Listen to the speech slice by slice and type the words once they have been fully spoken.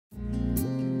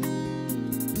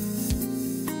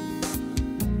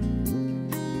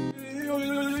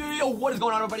Yo, what is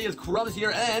going on, everybody? It's Crumbs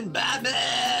here and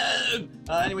Batman!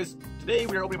 Anyways, today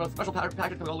we are opening up a special package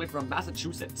coming all the way from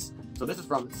Massachusetts. So this is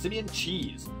from Simian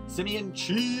Cheese. Simian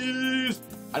Cheese!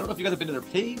 I don't know if you guys have been to their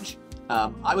page.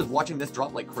 I was watching this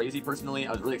drop like crazy personally.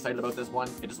 I was really excited about this one.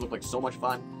 It just looked like so much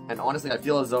fun. And honestly, I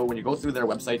feel as though when you go through their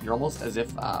website, you're almost as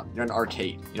if you're in an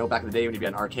arcade. You know, back in the day when you'd be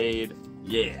at an arcade.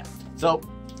 Yeah. So,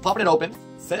 popping it open,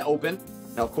 set it open.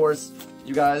 Now, of course,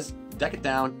 you guys deck it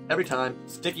down every time.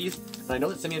 Stickies. And I know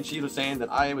that Simian Cheese was saying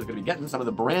that I was going to be getting some of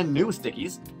the brand new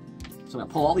stickies. So I'm going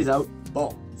to pull all these out.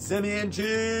 Boom. Simian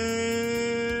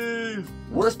Cheese!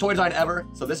 Worst toy design ever.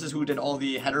 So this is who did all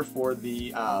the header for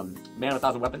the Man of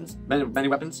 1,000 Weapons. Many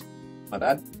weapons. My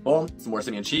bad. Boom. Some more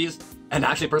Simian Cheese. And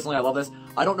actually, personally, I love this.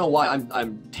 I don't know why.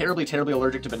 I'm terribly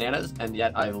allergic to bananas, and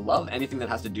yet I love anything that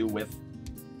has to do with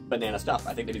banana stuff.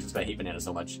 I think maybe it's just because I hate bananas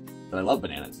so much that I love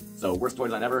bananas. So worst toy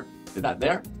design ever. Did that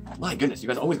there. My goodness, you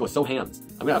guys always go so hams.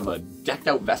 I'm gonna have a decked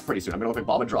out vest pretty soon. I'm gonna look like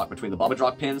Bob between the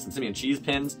Bob pins and Simian Cheese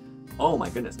pins. Oh my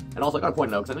goodness. And also I gotta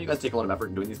point it out, because I know you guys take a lot of effort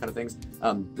in doing these kind of things.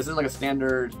 This isn't like a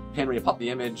standard pin where you pop the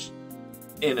image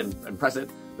in and press it.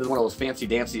 This is one of those fancy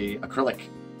dancy acrylic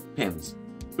pins.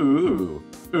 Ooh.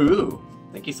 Ooh.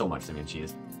 Thank you so much, Simian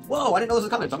Cheese. Whoa, I didn't know this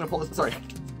was coming, so I'm gonna pull this. Sorry.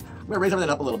 I'm gonna raise everything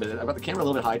up a little bit. I've got the camera a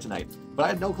little bit high tonight, but I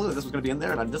had no clue that this was gonna be in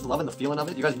there, and I'm just loving the feeling of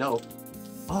it. You guys know.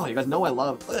 Oh, you guys know I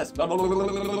love. Look at this. I'm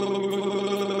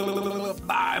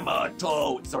a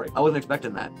toad. Sorry, I wasn't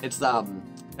expecting that. It's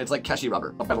like Keshi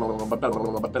rubber.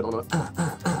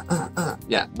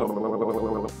 Yeah.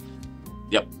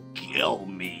 Yep. Kill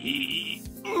me.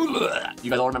 You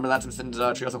guys all remember that since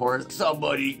Trios of Horrors?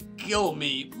 Somebody kill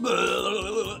me.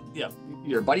 Yeah.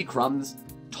 Your buddy Crumbs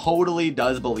totally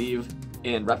does believe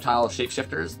in reptile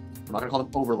shapeshifters. I'm not gonna call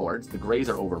them overlords. The Greys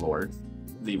are overlords.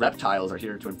 The reptiles are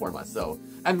here to inform us. So,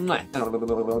 and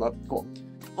cool.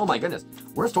 Oh my goodness,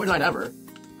 worst toy design ever.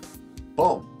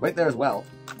 Boom, right there as well.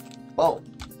 Boom.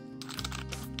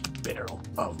 Barrel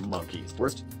of monkeys.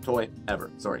 Worst toy ever.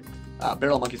 Sorry.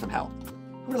 Barrel of monkeys from hell.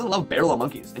 Who doesn't love barrel of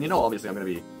monkeys? And you know, obviously, I'm gonna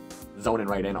be zoning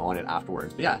right in on it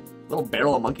afterwards. But yeah, little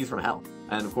barrel of monkeys from hell.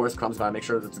 And of course, Crumbs gotta make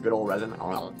sure that it's a good old resin.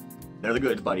 Oh, they're the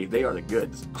goods, buddy. They are the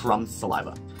goods. Crumbs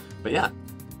saliva. But yeah,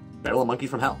 barrel of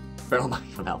monkeys from hell. Barrel of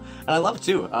monkeys from hell. And I love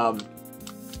too.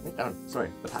 Wait down. Sorry,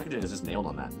 the packaging is just nailed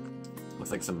on that.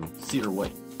 Looks like some cedar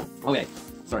wood. Okay,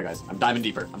 sorry guys. I'm diving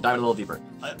deeper. I'm diving a little deeper.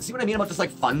 See what I mean about just like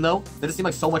fun though? They just seem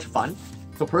like so much fun.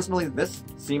 So personally, this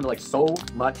seemed like so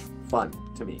much fun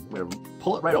to me. I'm gonna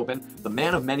pull it right open. The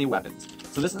Man of Many Weapons.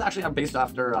 So this is actually based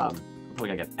after. I'm probably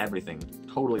gonna get everything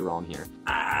totally wrong here.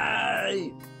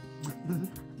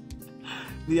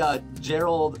 The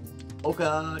Gerald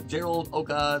Oka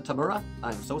Tamura.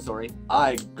 I'm so sorry.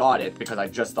 I got it because I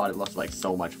just thought it looked like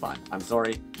so much fun. I'm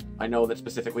sorry. I know that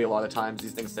specifically a lot of times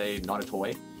these things say not a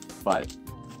toy, but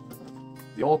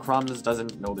the old Crumbs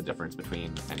doesn't know the difference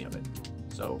between any of it.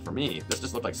 So for me, this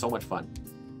just looked like so much fun.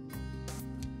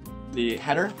 The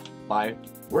header by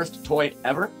Worst Toy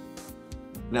Ever.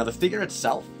 Now the figure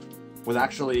itself was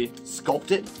actually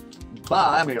sculpted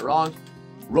by, I'm gonna get it wrong,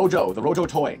 Rojo, the Rojo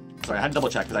Toy. Sorry, I had to double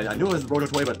check because I knew it was Rojo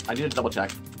Toy, but I needed to double check.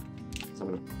 So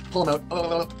I'm gonna pull him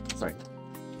out. Sorry.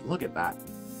 Look at that.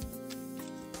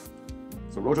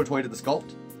 So Rojo Toy did the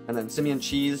sculpt, and then Simian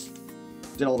Cheese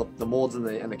did all the molds and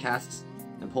the casts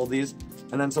and pulled these.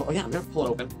 And then so, oh yeah, I'm gonna pull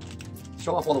it open,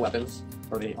 show off all the weapons,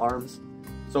 or the arms.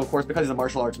 So of course, because he's a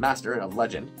martial arts master and a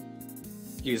legend,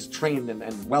 he's trained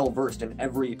and well versed in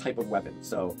every type of weapon.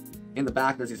 So in the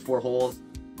back, there's these 4 holes,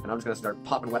 and I'm just gonna start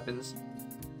popping weapons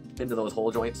into those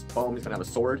hole joints. Boom, he's gonna have a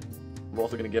sword. I'm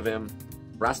also gonna give him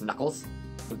brass knuckles.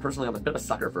 And personally, I'm a bit of a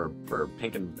sucker for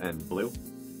pink and blue.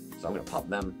 So I'm gonna pop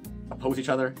them, oppose each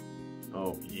other.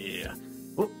 Oh yeah.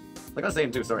 Oop, like I was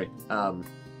saying too, sorry.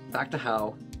 Back to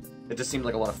how it just seemed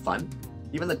like a lot of fun.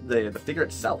 Even the figure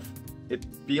itself, it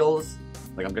feels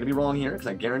like I'm gonna be wrong here, because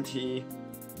I guarantee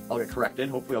I'll get corrected.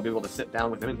 Hopefully I'll be able to sit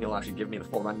down with him and he'll actually give me the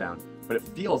full rundown. But it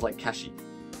feels like Keshi.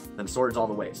 And swords all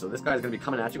the way. So this guy's going to be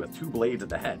coming at you with 2 blades at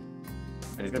the head.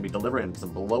 And he's going to be delivering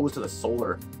some blows to the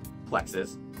solar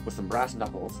plexus with some brass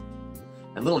knuckles.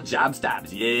 And little jab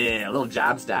stabs. Yeah, little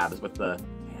jab stabs with the...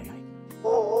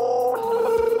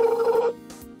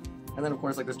 And then of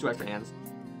course, like, there's 2 extra hands.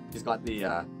 He's got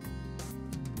the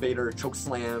Vader choke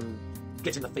slam,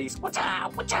 get you in the face.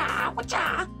 Wacha, wacha,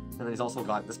 wacha. And then he's also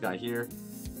got this guy here.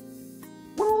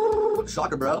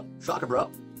 Shocker, bro. Shocker,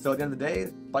 bro. So at the end of the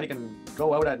day, buddy can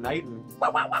go out at night and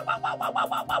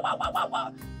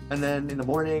and then in the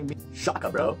morning,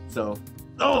 shaka, bro. So,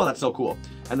 oh, that's so cool.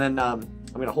 And then I'm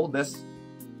gonna hold this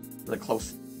really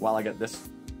close while I get this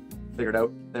figured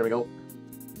out. There we go.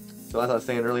 So as I was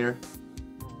saying earlier,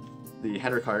 the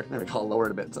header card, there we go, I'll lower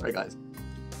it a bit. Sorry guys.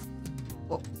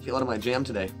 Oh, feel out of my jam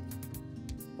today.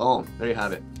 Boom, there you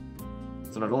have it.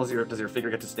 So not only does your figure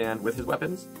get to stand with his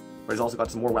weapons, but he's also got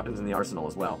some more weapons in the arsenal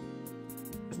as well.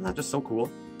 Isn't that just so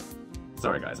cool?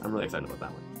 Sorry guys, I'm really excited about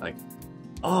that one. Like,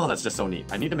 oh, that's just so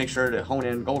neat. I need to make sure to hone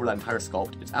in, go over that entire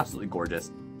sculpt. It's absolutely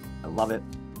gorgeous. I love it.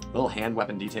 Little hand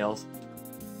weapon details.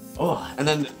 Oh, and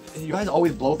then you guys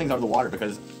always blow things out of the water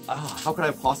because how could I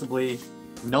have possibly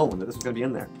known that this was going to be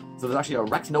in there? So there's actually a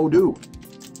Rex No Do.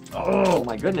 Oh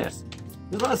my goodness.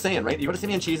 This is what I was saying, right? You go to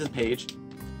SimianCheese's page,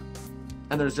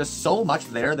 and there's just so much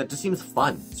there that just seems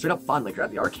fun. Straight up fun, like you're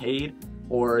at the arcade,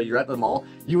 or you're at the mall.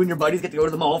 You and your buddies get to go to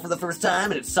the mall for the first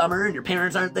time, and it's summer, and your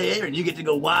parents aren't there, and you get to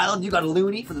go wild, and you got a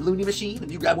loony for the loony machine,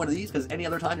 and you grab one of these, because any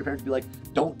other time your parents would be like,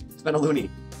 don't spend a loony.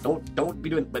 Don't be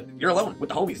doing, but you're alone with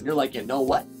the homies, and you're like, you know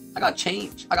what? I got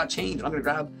change, and I'm gonna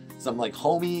grab some, like,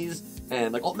 homies,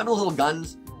 and, like, oh, remember those little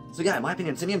guns? So yeah, in my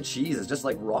opinion, SimianCheese is just,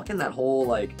 like, rocking that whole,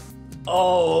 like,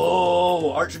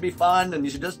 oh, art should be fun, and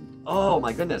you should just, oh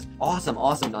my goodness, awesome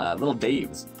little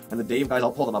Daves. And the Dave guys,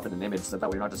 I'll pull them up in an image so that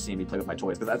way you're not just seeing me play with my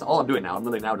toys, because that's all I'm doing now. I'm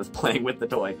really now just playing with the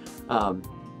toy.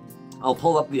 I'll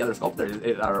pull up the other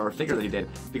sculpture or figure that he did,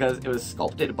 because it was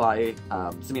sculpted by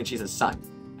SimianCheese's son,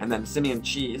 and then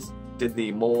SimianCheese did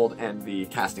the mold and the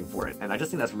casting for it. And I just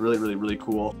think that's really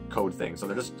cool code thing. So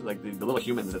they're just like the little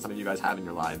humans that some of you guys have in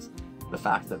your lives. The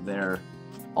fact that they're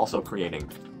also creating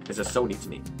is just so neat to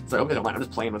me. So I hope you don't mind, I'm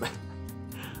just playing with it.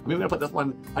 I'm even gonna put this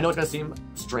one, I know it's gonna seem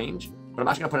strange, but I'm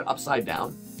actually gonna put it upside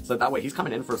down, so that way he's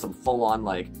coming in for some full-on,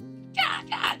 like,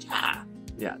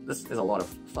 yeah, this is a lot of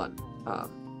fun.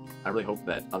 I really hope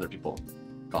that other people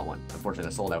got one. Unfortunately,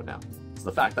 they're sold out now. So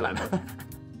the fact that I'm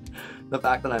the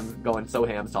fact that I'm going so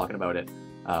hams talking about it,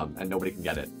 and nobody can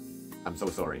get it, I'm so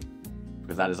sorry,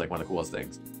 because that is like one of the coolest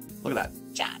things. Look at that,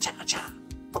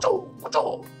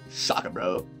 shaka,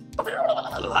 bro.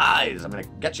 Lies, I'm gonna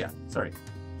get you. Sorry,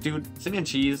 dude.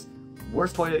 SimianCheese,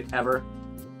 worst toy ever,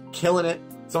 killing it.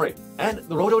 Sorry, and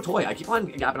the Rojo Toy. I keep on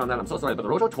gapping on that. I'm so sorry, but the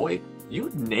Rojo Toy, you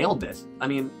nailed this. I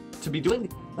mean, to be doing,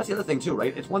 that's the other thing too,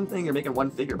 right? It's one thing you're making one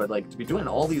figure, but like to be doing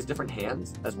all these different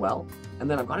hands as well. And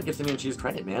then I've got to give SimianCheese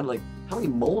credit, man. Like, how many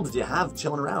molds do you have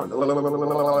chilling around?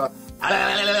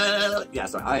 Yeah,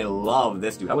 so I love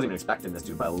this dude. I wasn't even expecting this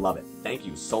dude, but I love it. Thank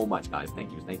you so much, guys.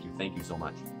 Thank you so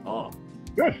much. Oh,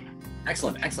 good.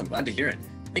 Excellent. Glad to hear it.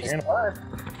 Thank Staying alive.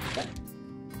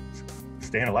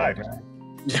 Staying alive, man.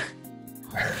 Yeah.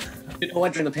 You know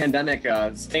what, during the pandemic,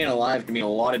 staying alive can mean a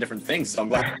lot of different things, so I'm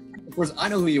glad. Of course, I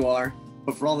know who you are,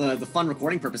 but for all the fun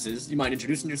recording purposes, you mind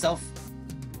introducing yourself?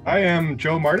 I am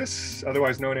Joe Midas,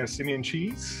 otherwise known as Simian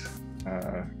Cheese.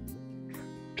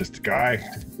 Just a guy,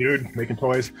 just a dude making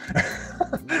toys.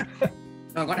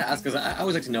 I'm going to ask, because I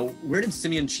always like to know, where did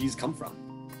SimianCheese come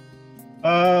from?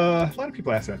 A lot of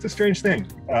people ask that. It's a strange thing.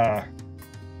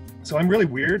 So I'm really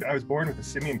weird. I was born with a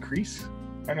simian crease.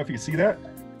 I don't know if you can see that.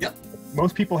 Yep.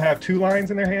 Most people have two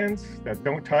lines in their hands that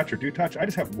don't touch or do touch. I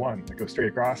just have one that goes straight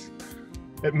across.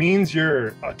 It means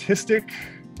you're autistic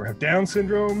or have Down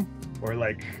syndrome or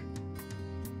like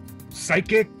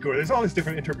psychic, or there's all these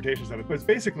different interpretations of it, but it's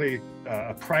basically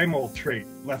a primal trait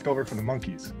left over from the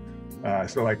monkeys.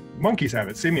 So like monkeys have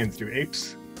it, simians do,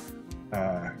 apes.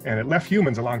 And it left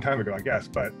humans a long time ago, I guess,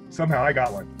 but somehow I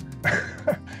got one.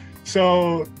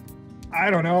 So I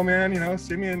don't know, man, you know,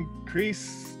 simian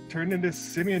crease turned into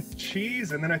Simian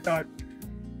Cheese, and then I thought,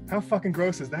 how fucking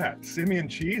gross is that? Simian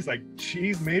Cheese, like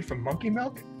cheese made from monkey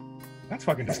milk? That's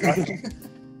fucking disgusting.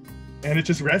 And it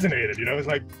just resonated, you know, it was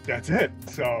like, that's it.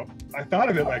 So I thought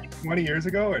of it like 20 years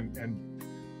ago, and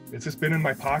it's just been in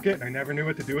my pocket, and I never knew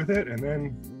what to do with it. And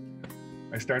then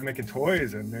I started making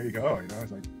toys, and there you go, you know, I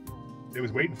was like, it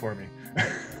was waiting for me.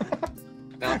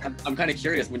 Now, I'm kind of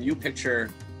curious, when you picture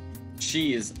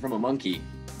cheese from a monkey,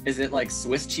 is it like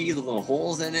Swiss cheese with little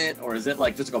holes in it, or is it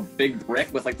like just like a big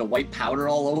brick with like the white powder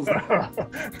all over?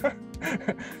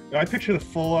 No, I picture the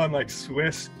full-on like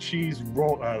Swiss cheese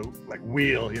roll, like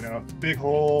wheel, you know, big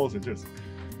holes and just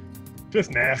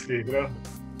nasty, you know.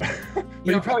 But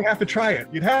you probably have to try it.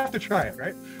 You'd have to try it,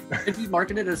 right? If you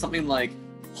market it as something like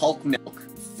Hulk milk,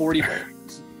 40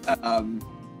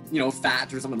 you know,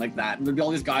 fat or something like that, and there'd be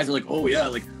all these guys who are like, oh yeah,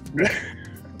 like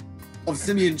of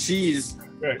Simian Cheese.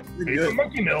 Right, it's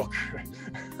monkey milk.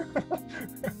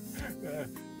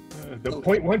 The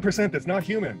 0.1% that's not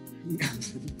human.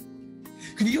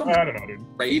 Can you I don't know,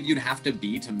 dude. Brave you'd have to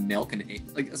be to milk an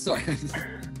ape? Like, sorry.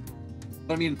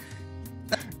 But I mean,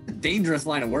 that's a dangerous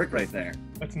line of work right there.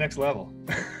 That's next level.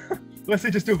 Unless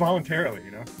they just do it voluntarily, you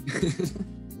know?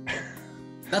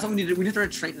 That's what we need to do. We need to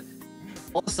start training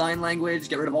all the sign language,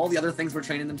 get rid of all the other things we're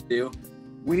training them to do.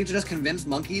 We need to just convince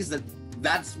monkeys that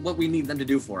that's what we need them to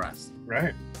do for us.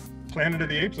 Right. Planet of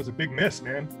the Apes was a big miss,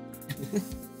 man.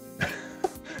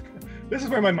 This is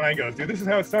where my mind goes, dude. This is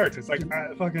how it starts. It's like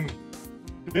fucking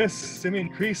this Simian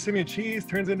Cheese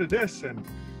turns into this, and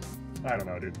I don't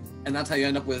know, dude. And that's how you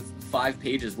end up with 5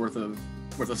 pages worth of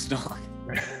stock.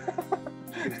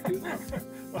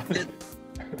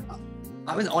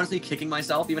 I was honestly kicking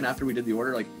myself even after we did the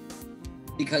order, like,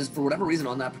 because for whatever reason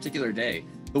on that particular day,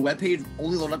 the webpage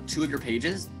only loaded up 2 of your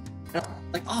pages. And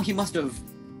I'm like, oh, he must have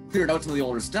cleared out some of the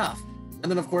older stuff. And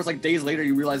then of course, like days later,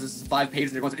 you realize this is 5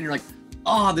 pages, and you're like,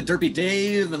 oh, the Derpy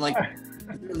Dave, and like,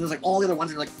 there's like all the other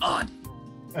ones. And you're like, oh,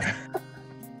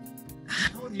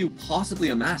 how have you possibly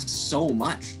amassed so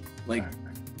much? Like,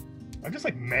 I'm just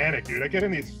like manic, dude. I get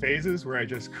in these phases where I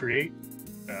just create.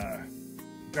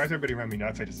 Drives everybody around me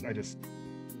nuts. I just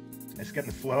get in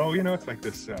the flow, you know. It's like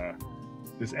this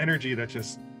this energy that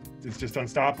is just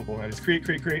unstoppable. And I just create,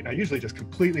 and I usually just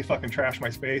completely fucking trash my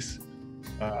space.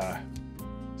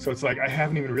 So it's like I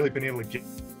haven't even really been able to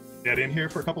get in here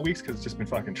for a couple weeks because it's just been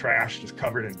fucking trash, just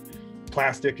covered in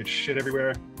plastic and shit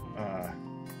everywhere.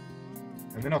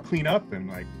 And then I'll clean up, and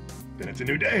like then it's a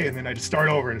new day, and then I just start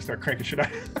over and start cranking shit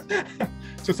out.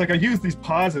 So it's like I use these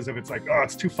pauses of it's like, oh,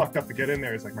 it's too fucked up to get in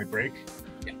there. It's like my break.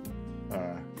 Yeah.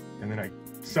 And then I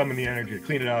summon the energy to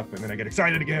clean it up, and then I get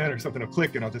excited again, or something will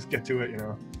click, and I'll just get to it, you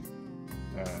know.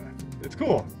 It's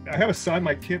cool. I have a son,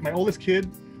 my oldest kid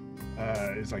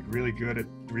is like really good at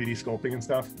 3D sculpting and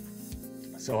stuff.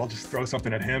 So I'll just throw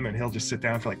something at him, and he'll just sit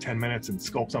down for like 10 minutes and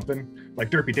sculpt something. Like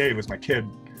Derpy Dave was my kid.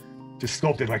 Just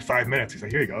sculpted like 5 minutes. He's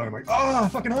like, here you go. And I'm like, oh,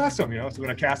 fucking awesome, you know. So then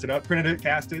I cast it up, printed it,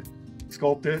 cast it,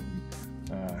 sculpt it.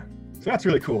 So that's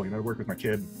really cool, you know, to work with my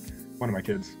kid, one of my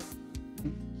kids.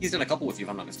 He's done a couple with you, if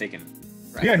I'm not mistaken.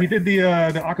 Right? Yeah, he did the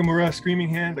Akamura Screaming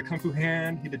Hand, the Kung Fu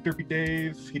Hand. He did Derpy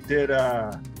Dave. He did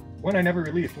one I never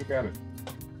released. Look at it.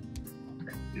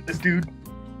 This dude,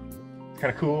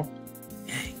 kind of cool.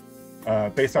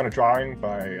 Based on a drawing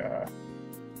by a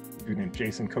dude named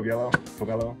Jason Covelli.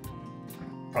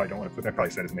 Probably don't want to put that.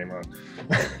 Probably said his name wrong.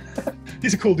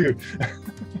 He's a cool dude.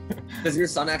 Does your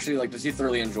son actually like? Does he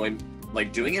thoroughly enjoy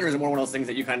like doing it, or is it more one of those things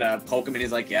that you kind of poke him and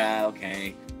he's like, yeah,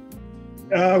 okay?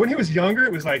 When he was younger,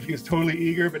 it was like he was totally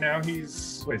eager, but now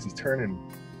he's turning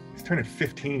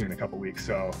 15 in a couple weeks.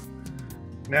 So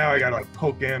now I gotta like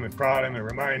poke him and prod him and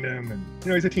remind him, and you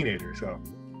know he's a teenager. So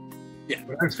yeah,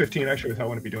 when I was 15, I sure as hell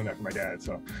wouldn't be doing that for my dad.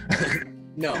 So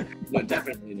no,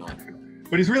 definitely not.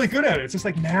 But he's really good at it. It's just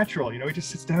like natural, you know. He just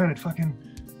sits down and fucking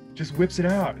just whips it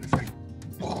out. It's like,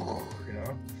 you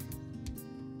know.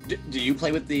 Do you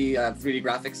play with the 3D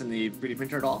graphics and the 3D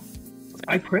printer at all?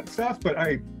 I print stuff, but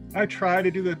I try to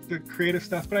do the creative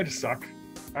stuff, but I just suck.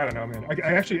 I don't know, man.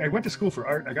 I went to school for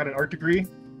art. I got an art degree,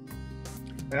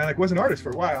 and I like was an artist for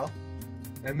a while,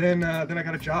 and then I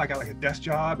got a job. I got like a desk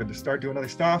job and just started doing other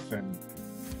stuff, and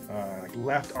like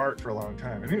left art for a long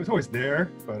time. I mean, it was always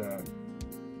there, but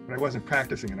I wasn't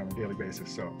practicing it on a daily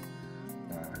basis. So,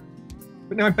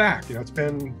 but now I'm back. You know, it's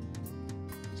been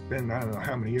I don't know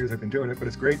how many years I've been doing it, but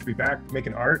it's great to be back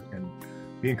making art and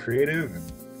being creative. And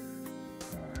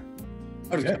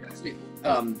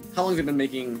how long have you been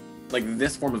making like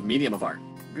this form of medium of art?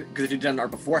 Because if you'd done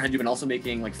art before, had you been also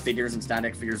making like figures and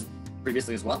static figures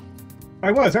previously as well?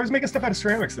 I was making stuff out of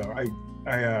ceramics though.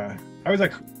 I was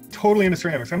like totally into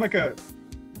ceramics. I'm like a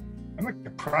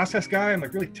process guy. I'm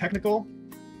like really technical.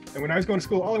 And when I was going to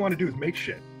school, all I wanted to do was make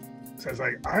shit. So I was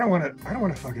like, I don't want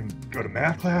to fucking go to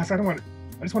math class. I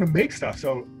just want to make stuff.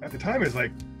 So at the time, it was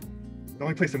like the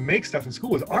only place to make stuff in school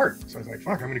was art. So I was like,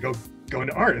 fuck, I'm gonna go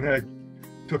into art. And then I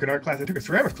took an art class. I took a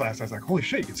ceramics class. I was like, holy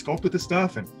shit, you can sculpt with this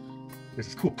stuff, and there's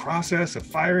this cool process of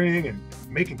firing and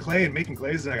making clay and making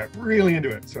glazes. And I got really into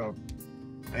it. So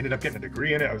I ended up getting a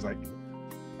degree in it.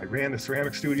 I ran the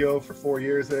ceramic studio for 4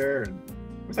 years there, and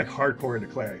it was like hardcore into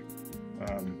clay.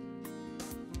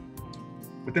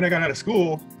 But then I got out of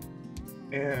school,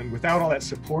 and without all that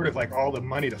support of like all the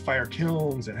money to fire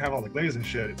kilns and have all the glaze and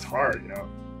shit, it's hard, you know.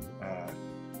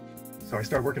 So I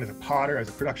started working as a potter, as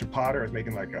a production potter. I was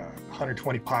making like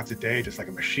 120 pots a day, just like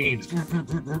a machine, just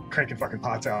cranking fucking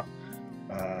pots out.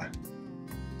 So I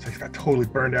just got totally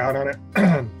burned out on it.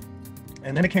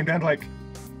 And then it came down to like,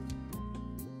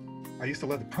 I used to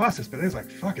love the process, but it was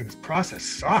like, fucking, this process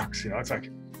sucks, you know. It's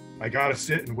like, I gotta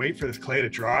sit and wait for this clay to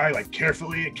dry, like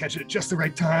carefully, and catch it at just the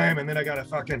right time, and then I gotta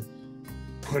fucking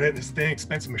put it in this thing,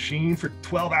 expensive machine for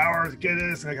 12 hours to get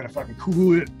this, and I gotta fucking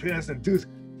cool it, piss, and do this.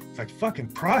 It's like fucking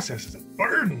process is a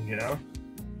burden, you know?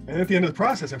 And at the end of the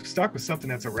process, I'm stuck with something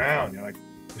that's around, you know, like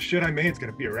the shit I made is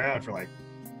gonna be around for like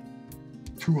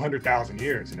 200,000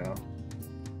 years, you know?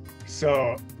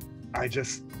 So I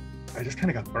just kind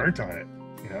of got burnt on it,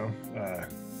 you know?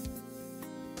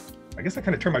 I guess I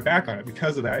kind of turned my back on it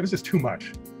because of that. It was just too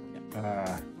much.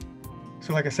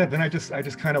 So like I said, then I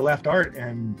just kind of left art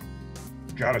and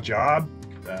got a job.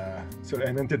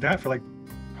 And then did that for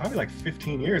probably like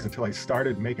 15 years until I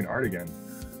started making art again.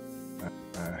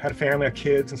 Had a family, had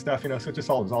kids and stuff, you know, so it was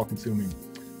all consuming.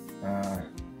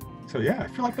 So yeah, I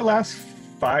feel like the last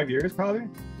 5 years probably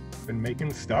been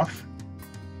making stuff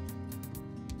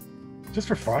just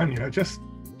for fun, you know, just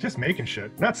making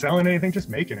shit, not selling anything, just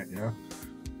making it, you know.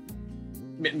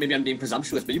 Maybe I'm being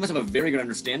presumptuous, but you must have a very good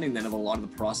understanding then of a lot of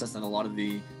the process and a lot of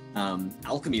the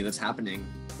alchemy that's happening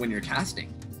when you're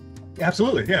casting.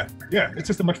 Absolutely, yeah. It's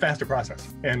just a much faster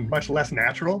process and much less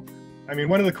natural. I mean,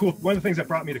 one of the things that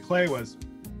brought me to clay was,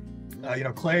 you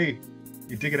know, clay,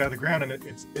 you dig it out of the ground and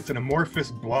it's an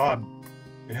amorphous blob.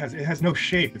 It has no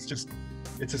shape. It's just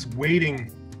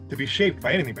waiting to be shaped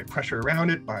by anything, by pressure around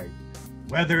it, by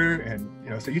weather, and you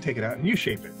know. So you take it out and you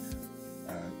shape it,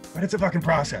 but it's a fucking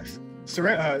process. So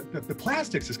the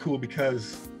plastics is cool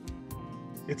because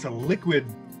it's a liquid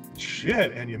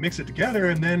shit, and you mix it together,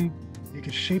 and then you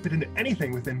can shape it into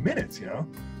anything within minutes, you know.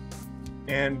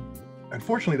 And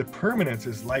unfortunately, the permanence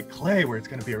is like clay, where it's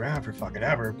going to be around for fucking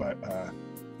ever. But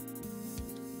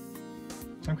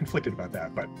so I'm conflicted about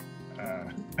that. But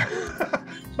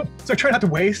so I try not to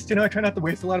waste, you know. I try not to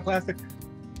waste a lot of plastic.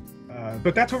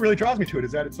 But that's what really draws me to it,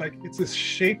 is that it's this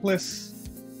shapeless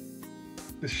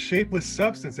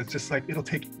substance that's just like, it'll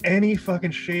take any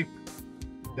fucking shape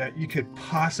that you could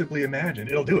possibly imagine.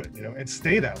 It'll do it, you know, and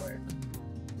stay that way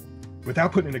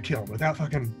without putting it in a kiln, without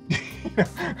fucking.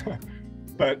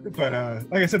 But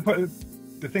like I said,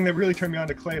 the thing that really turned me on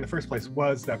to clay in the first place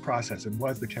was that process, and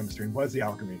was the chemistry, and was the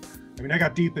alchemy. I mean, I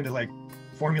got deep into like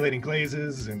formulating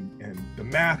glazes and the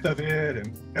math of it,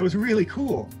 and that was really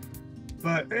cool.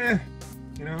 But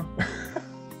you know.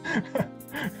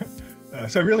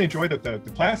 So I really enjoyed the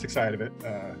plastic side of it.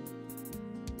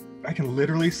 I can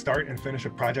literally start and finish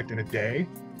a project in a day.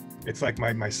 It's like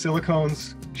my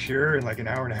silicones cure in like an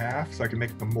hour and a half, so I can make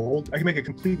a mold. I can make a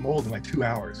complete mold in like 2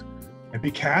 hours and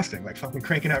be casting, like fucking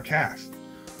cranking out casts.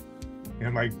 You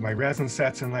know, my resin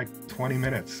sets in like 20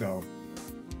 minutes. So,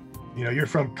 you know, you're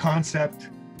from concept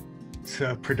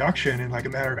to production in like a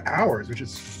matter of hours, which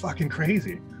is fucking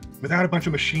crazy, without a bunch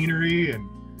of machinery and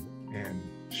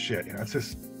shit. You know, it's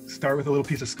just start with a little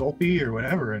piece of Sculpey or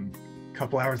whatever, and a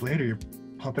couple hours later you're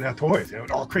pumping out toys, you know,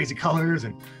 with all crazy colors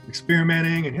and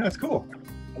experimenting, and you know, it's cool.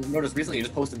 I noticed recently you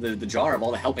just posted the jar of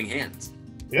all the helping hands.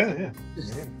 Yeah.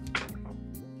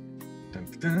 Dun,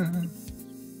 dun, dun.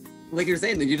 Like you're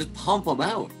saying, that you just pump them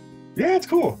out. Yeah, it's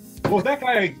cool. Well, that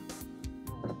guy,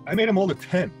 I made a mold of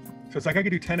 10, so it's like I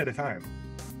could do 10 at a time.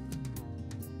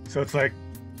 So it's like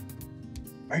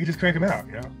I could just crank them out,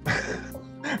 you know.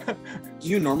 Do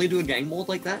you normally do a gang mold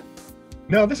like that?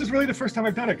 No, this is really the first time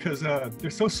I've done it, because they're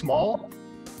so small.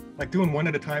 Like doing one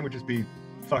at a time would just be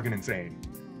fucking insane.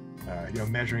 You know,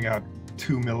 measuring out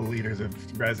 2 milliliters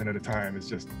of resin at a time is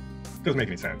just doesn't make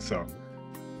any sense. So,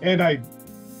 and I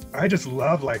just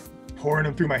love like pouring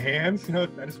them through my hands. You know,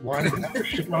 I just wanted to have a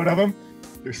shitload of them.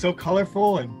 They're so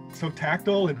colorful and so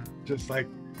tactile, and just like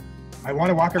I want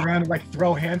to walk around and like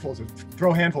throw handfuls of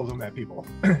them at people.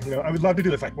 You know, I would love to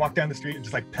do this, like walk down the street and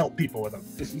just like pelt people with them.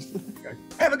 Like,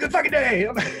 have a good fucking day.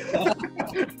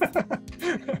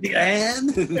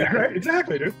 And yeah, right,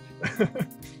 exactly, dude.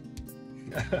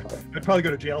 I'd probably go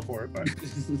to jail for it, but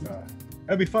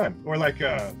that'd be fun. Or like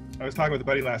I was talking with a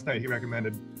buddy last night. He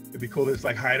recommended it'd be cool to just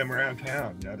like hide them around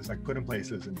town. You know, just like put them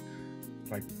places and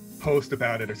like post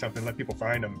about it or something, let people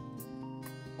find them.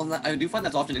 Well, I do find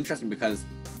that's often interesting, because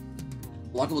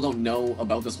a lot of people don't know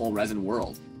about this whole resin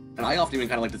world. And I often even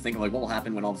kind of like to think of like what will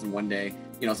happen when all of a sudden one day,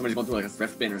 you know, somebody's going through like a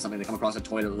thrift bin or something, they come across a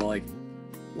toy that they're like,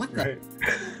 what the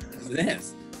is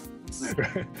this?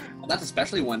 Right. That's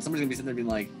especially when somebody's gonna be sitting there being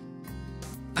like,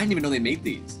 I didn't even know they made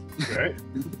these. Right.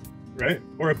 Right.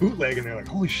 Or a bootleg, and they're like,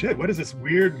 holy shit, what is this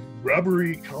weird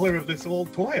rubbery color of this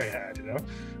old toy I had, you know?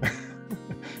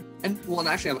 And well, and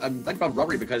actually, I'm thinking about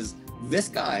rubbery because this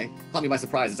guy caught me by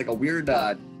surprise. It's like a weird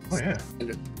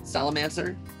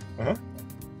Salamancer. Uh-huh.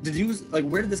 Did you like?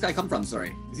 Where did this guy come from?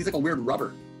 Sorry, he's like a weird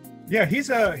rubber. Yeah,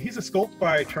 he's a sculpt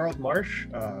by Charles Marsh,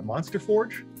 Monster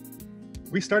Forge.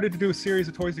 We started to do a series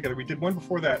of toys together. We did one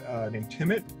before that named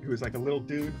Timid, who was like a little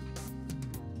dude.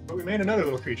 But we made another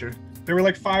little creature. There were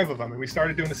like 5 of them, and we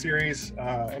started doing the series.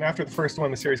 And after the first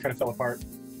one, the series kind of fell apart.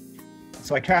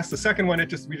 So I cast the second one. We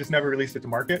just never released it to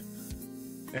market.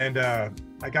 And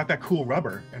I got that cool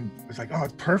rubber, and it was like, oh,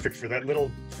 it's perfect for that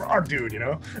little frog dude, you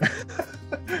know?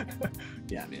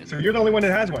 Yeah, man. So you're the only one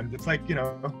that has one. It's like, you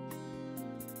know.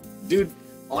 Dude,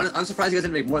 I'm surprised you guys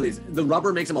didn't make more of these. The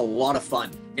rubber makes them a lot of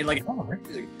fun. And like,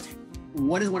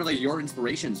 what is one of like your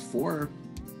inspirations for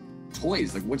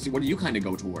toys? Like, what do you kind of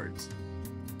go towards?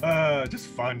 Just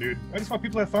fun, dude. I just want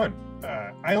people to have fun.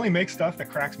 I only make stuff that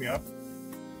cracks me up.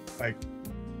 Like,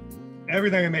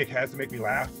 everything I make has to make me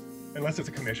laugh, unless it's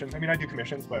a commission. I mean, I do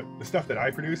commissions, but the stuff that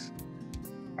I produce,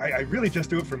 I really just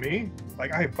do it for me.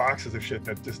 Like, I have boxes of shit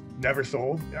that just never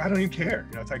sold. I don't even care.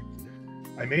 You know, it's like,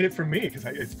 I made it for me because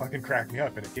it fucking cracked me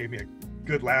up, and it gave me a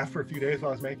good laugh for a few days while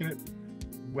I was making it.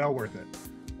 Well worth it.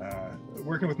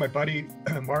 Working with my buddy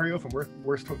Mario from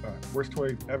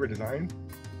WorstToyEver Design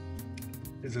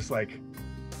is just like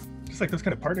those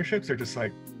kind of partnerships are just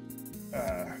like,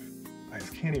 I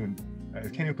just can't even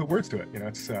put words to it. You know,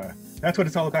 it's that's what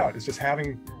it's all about. It's just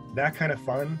having that kind of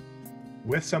fun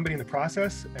with somebody in the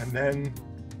process, and then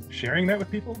sharing that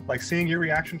with people. Like, seeing your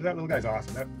reaction to that little guy's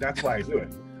awesome. That's why I do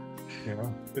it. You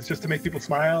know, it's just to make people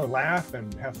smile and laugh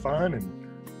and have fun and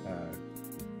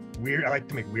weird. I like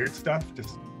to make weird stuff.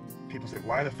 Just people say,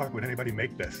 why the fuck would anybody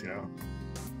make this? You know,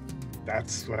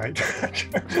 that's what I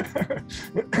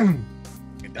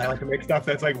I like to make stuff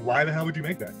that's like, why the hell would you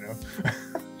make that? You know.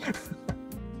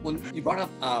 Well, you brought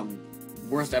up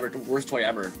worst toy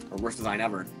ever, or worst design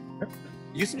ever.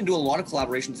 You seem to do a lot of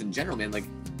collaborations in general, man. Like,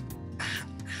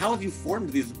 how have you formed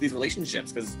these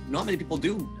relationships? Because not many people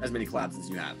do as many collabs as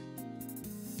you have.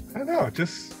 I don't know,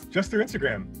 just through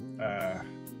Instagram.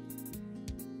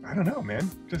 I don't know, man.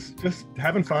 Just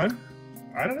having fun.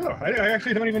 I don't know. I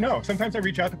actually don't even know. Sometimes I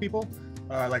reach out to people,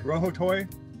 like Rojo Toy.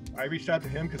 I reached out to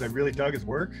him because I really dug his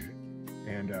work,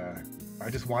 and I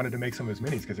just wanted to make some of his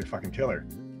minis because they're fucking killer.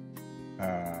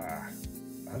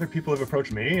 Other people have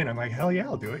approached me, and I'm like, hell yeah,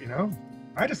 I'll do it. You know,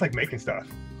 I just like making stuff.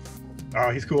 Oh,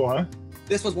 he's cool, huh?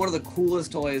 This was one of the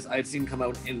coolest toys I've seen come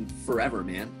out in forever,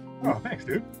 man. Oh, thanks,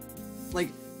 dude. Like,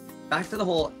 back to the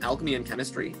whole alchemy and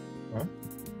chemistry. Huh?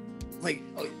 Like,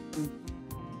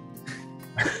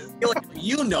 I feel like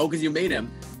you know because you made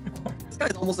him. This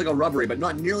guy's almost like a rubbery, but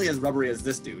not nearly as rubbery as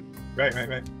this dude. Right.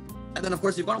 And then, of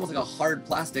course, you've got almost like a hard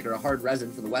plastic or a hard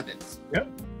resin for the weapons. Yep.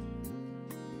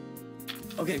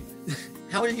 Okay,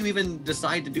 how did you even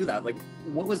decide to do that? Like,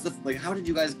 what was the, like, how did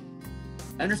you guys,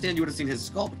 I understand you would have seen his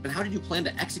sculpt, but how did you plan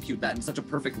to execute that in such a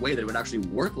perfect way that it would actually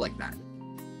work like that?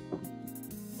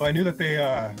 Well, I knew that they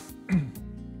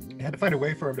had to find a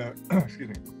way for him to, excuse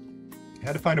me,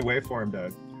 had to find a way for him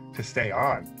to stay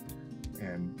on.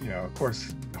 And, you know, of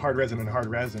course, hard resin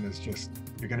is just,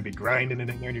 you're going to be grinding it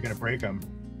in there and you're going to break them.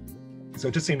 So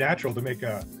it just seemed natural to make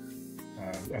a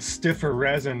stiffer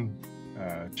resin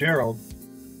Gerald,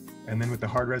 and then with the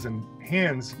hard resin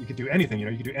hands, you could do anything. You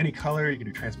know, you could do any color, you could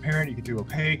do transparent, you could do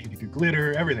opaque, you could do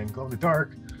glitter, everything, glow in the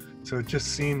dark. So it just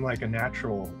seemed like a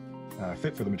natural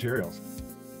fit for the materials.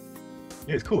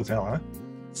 Yeah, it's cool as hell, huh?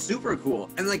 Super cool.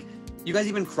 And like, you guys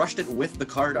even crushed it with the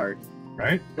card art.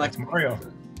 Right? Like, that's Mario.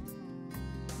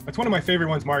 That's one of my favorite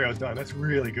ones Mario's done. That's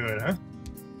really good, huh?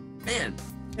 Man.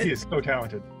 He is so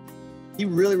talented. He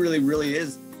really, really, really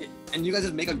is. And you guys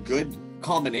just make a good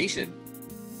combination.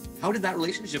 How did that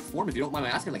relationship form, if you don't mind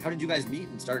my asking? Like, how did you guys meet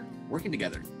and start working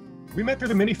together? We met through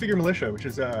the Minifigure Militia, which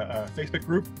is a Facebook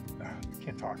group. I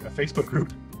can't talk. A Facebook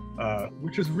group,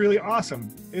 which is really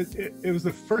awesome. It was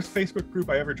the first Facebook group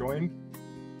I ever joined.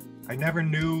 I never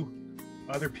knew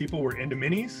other people were into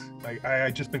minis. Like, I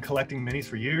had just been collecting minis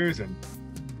for years, and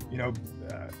you know,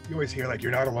 you always hear like,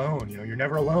 you're not alone. You know, you're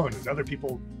never alone. There's other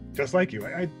people just like you.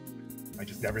 I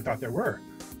just never thought there were.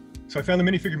 So I found the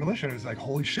Minifigure Militia, and it was like,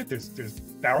 holy shit, there's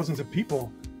thousands of people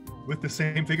with the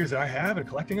same figures that I have and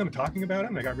collecting them and talking about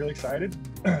them. I got really excited.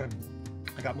 I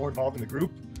got more involved in the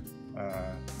group.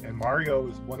 And Mario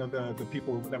was one of the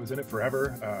people that was in it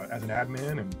forever as an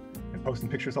admin and posting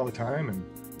pictures all the time. And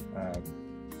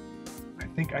I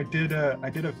think I did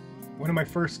one of my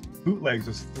first bootlegs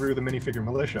was through the Minifigure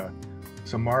Militia.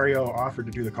 So Mario offered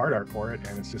to do the card art for it,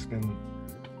 and it's just been,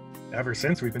 ever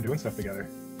since we've been doing stuff together.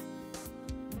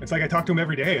 It's like I talk to him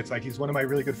every day. It's like he's one of my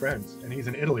really good friends, and he's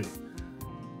in Italy.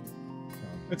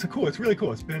 So it's really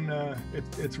cool. It's been,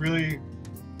 it's really,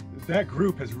 that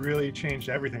group has really changed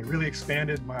everything, really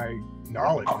expanded my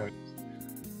knowledge. You know?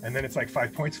 And then it's like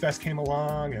 5 Points Fest came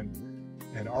along,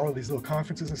 and all of these little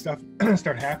conferences and stuff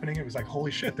start happening. It was like,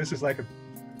 holy shit, this is like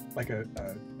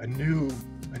a new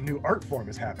art form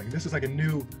is happening. This is like a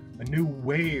new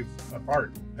wave of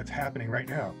art that's happening right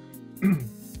now.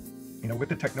 You know, with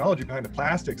the technology behind the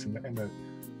plastics and the,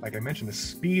 like I mentioned, the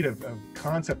speed of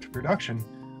concept to production,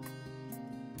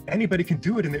 anybody can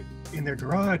do it in their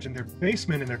garage, in their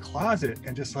basement, in their closet,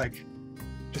 and just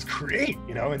create,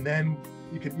 you know. And then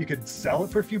you could sell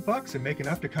it for a few bucks and make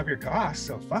enough to cover your costs.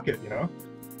 So fuck it, you know.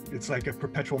 It's like a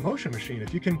perpetual motion machine.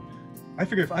 If you can, I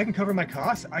figure if I can cover my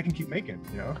costs, I can keep making,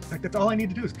 you know? It's like, that's all I need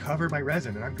to do is cover my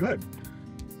resin and I'm good.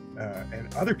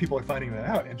 And other people are finding that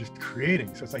out and just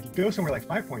creating. So it's like you go somewhere like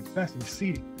 5 Points Fest and you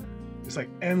see just like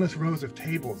endless rows of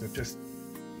tables of just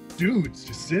dudes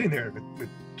just sitting there with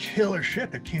killer shit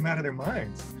that came out of their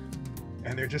minds.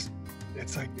 And they're just,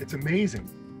 it's like, it's amazing.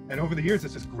 And over the years,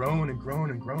 it's just grown and grown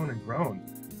and grown and grown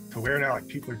to where now like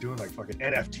people are doing like fucking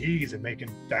NFTs and making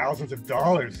thousands of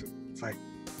dollars. It's like,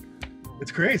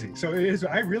 it's crazy. So it is,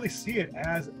 I really see it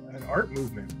as an art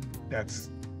movement that's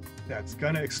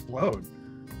gonna explode.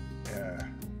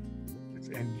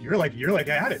 And you're like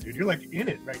at it, dude. You're like in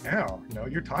it right now. You know,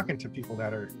 you're talking to people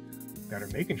that are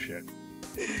making shit.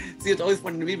 See, it's always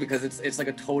funny to me because it's like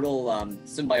a total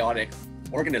symbiotic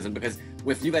organism. Because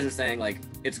with you guys are saying like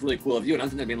it's really cool of you, and I'm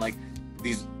thinking, I mean, like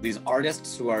these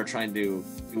artists who are trying to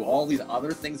do all these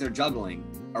other things they're juggling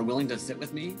are willing to sit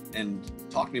with me and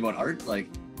talk to me about art. Like,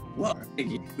 well,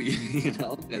 you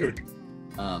know,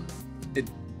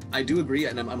 I do agree,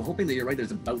 and I'm hoping that you're right. That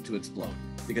it's about to explode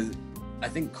because I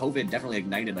think COVID definitely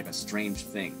ignited like a strange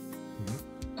thing.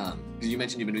 Because you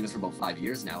mentioned you've been doing this for about 5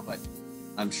 years now, but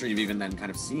I'm sure you've even then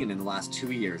kind of seen in the last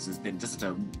 2 years there's been just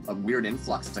a weird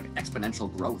influx. It's like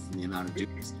exponential growth in the amount of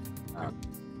dudes.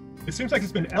 It seems like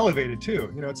it's been elevated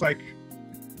too. You know, it's like,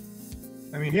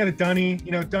 I mean, he had a Dunny.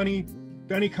 You know, Dunny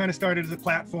kind of started as a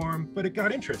platform, but it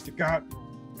got interest. It got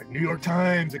like New York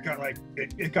Times. It got like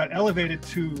it got elevated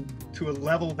to a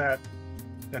level that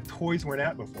toys weren't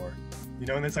at before. You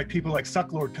know, and it's like people like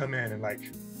Sucklord come in and like,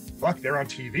 fuck, they're on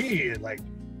TV and like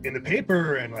in the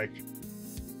paper and like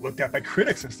looked at by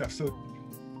critics and stuff. So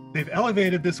they've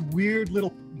elevated this weird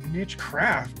little niche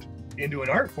craft into an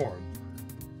art form.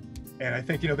 And I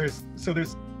think, you know, there's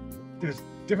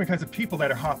different kinds of people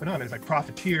that are hopping on. There's like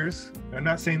profiteers. I'm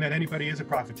not saying that anybody is a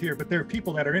profiteer, but there are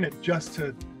people that are in it just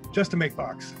to make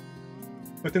bucks.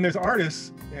 But then there's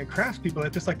artists and craftspeople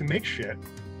that just like to make shit.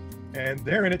 And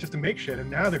they're in it just to make shit, and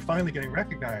now they're finally getting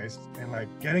recognized and like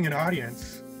getting an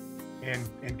audience and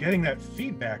getting that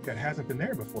feedback that hasn't been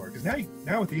there before. Because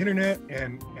now with the internet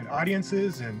and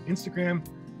audiences and Instagram,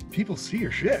 people see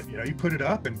your shit. You know, you put it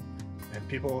up and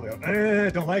people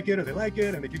don't like it or they like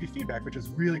it, and they give you feedback, which is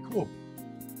really cool.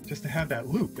 Just to have that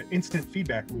loop, the instant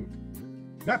feedback loop.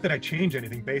 Not that I change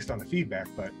anything based on the feedback,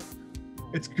 but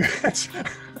it's good.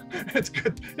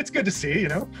 It's good to see, you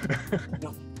know.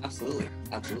 No, absolutely.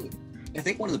 I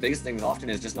think one of the biggest things often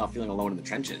is just not feeling alone in the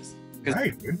trenches. Because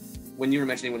right, dude. When you were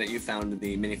mentioning that you found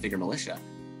the minifigure militia,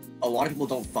 a lot of people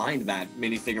don't find that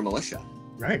minifigure militia.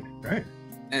 Right.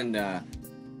 And I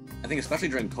think especially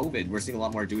during COVID, we're seeing a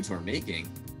lot more dudes who are making,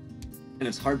 and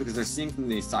it's hard because they're seeing from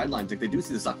the sidelines, like they do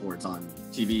see the Sucklords on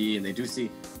TV, and they do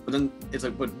see, but then it's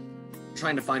like, but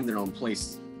trying to find their own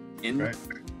place in. Right.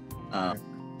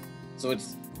 So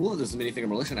it's cool that there's a minifigure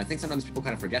militia, and I think sometimes people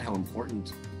kind of forget how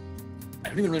important. I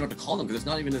don't even really know what to call them because it's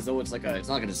not even as though it's like it's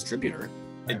not like a distributor.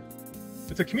 Right.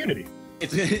 It's a community.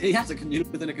 It's a community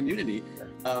within a community.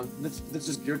 That's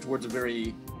just geared towards a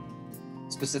very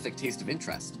specific taste of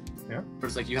interest. Yeah.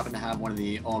 First, like you happen to have one of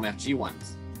the OMFG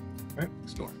ones. Right.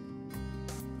 Store.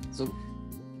 So,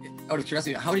 out of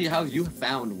curiosity, how have you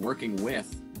found working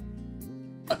with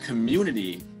a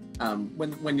community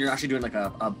when you're actually doing like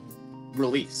a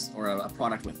release or a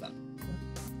product with them?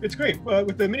 It's great.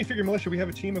 With the minifigure militia, we have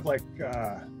a team of like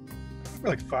we're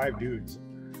like 5 dudes.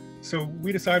 So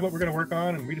we decide what we're going to work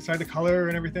on, and we decide the color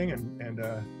and everything, and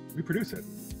we produce it.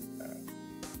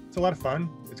 It's a lot of fun.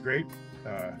 It's great.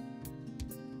 I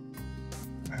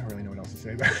don't really know what else to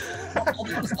say. I'll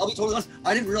be totally honest.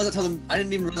 I didn't even realize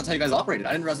that's how you guys operated.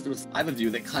 I didn't realize that there was 5 of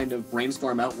you that kind of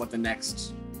brainstorm out what the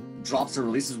next drops or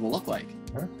releases will look like.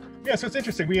 Huh? Yeah, so it's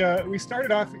interesting. We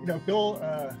started off, you know, Bill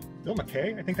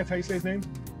MacKay, I think that's how you say his name.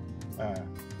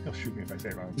 He'll shoot me if I say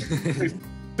it wrong.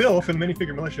 Bill from the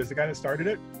Minifigure Militia is the guy that started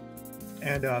it,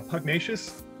 and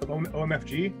Pugnacious of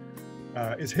OMFG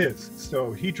is his.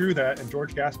 So he drew that, and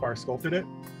George Gaspar sculpted it.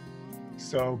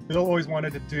 So Bill always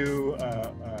wanted to do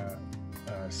a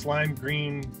slime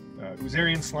green,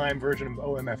 Oozarian slime version of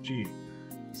OMFG.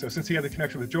 So since he had the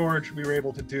connection with George, we were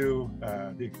able to do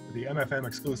the MFM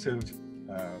exclusive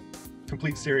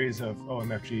complete series of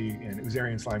OMFG in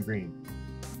Oozarian slime green.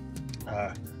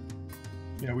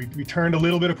 You know, we turned a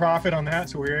little bit of profit on that,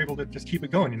 so we were able to just keep it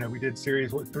going. You know, we did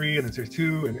series 3 and then series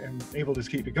 2, and able to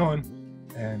just keep it going.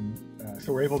 And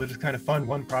so we're able to just kind of fund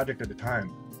one project at a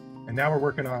time. And now we're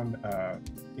working on,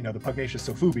 you know, the Pugnacious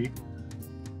Sofubi,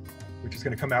 which is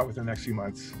going to come out within the next few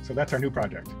months. So that's our new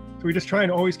project. So we just try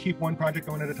and always keep one project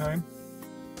going at a time.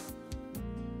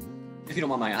 If you don't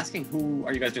mind my asking, who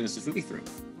are you guys doing the Sofubi through?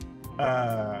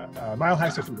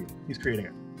 MileHigh Sofubi. He's creating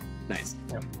it. Nice.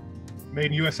 Yeah. made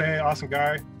in USA, awesome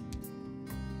guy.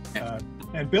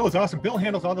 And Bill is awesome. Bill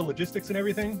handles all the logistics and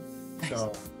everything.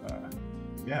 So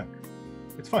yeah,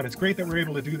 it's fun. It's great that we're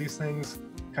able to do these things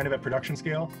kind of at production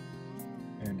scale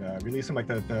and release them. Like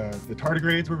the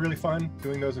tardigrades were really fun.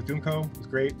 Doing those with Doomco was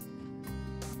great.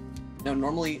 Now,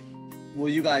 normally, will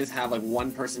you guys have like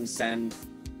one person send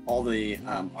all the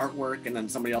artwork, and then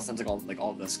somebody else sends like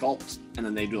all the sculpt, and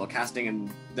then they do a casting, and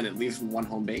then it leaves from one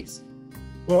home base?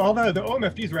 Well, all the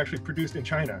OMFDs were actually produced in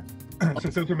China.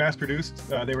 Since those were mass produced,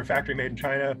 they were factory made in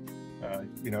China,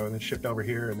 you know, and then shipped over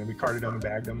here, and then we carted them and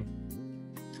bagged them.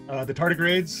 The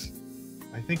tardigrades,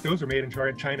 I think those were made in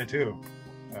China too,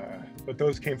 but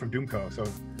those came from Doomco. So,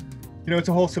 you know, it's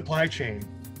a whole supply chain.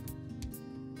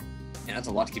 Yeah, that's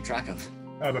a lot to keep track of.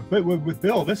 But with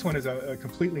Bill, this one is a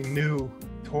completely new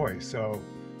toy. So,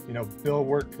 you know, Bill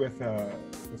worked with a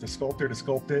sculptor to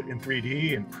sculpt it in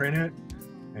 3D and print it,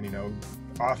 and, you know,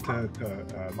 off to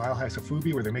MileHigh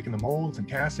Sofubi where they're making the molds and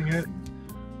casting it.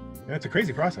 And it's a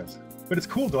crazy process, but it's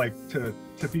cool to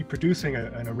be producing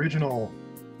an original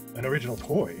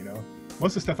toy. You know,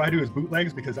 most of the stuff I do is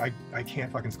bootlegs because I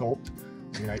can't fucking sculpt.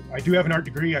 I mean, I do have an art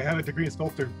degree. I have a degree in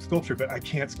sculpture, but I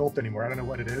can't sculpt anymore. I don't know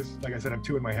what it is. Like I said, I'm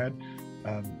two in my head.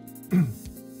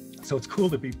 So it's cool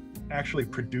to be actually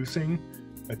producing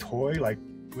a toy like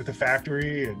with a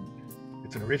factory, and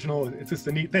it's an original. It's just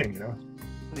a neat thing, you know.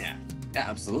 Yeah,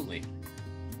 absolutely.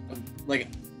 Like,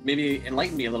 maybe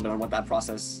enlighten me a little bit on what that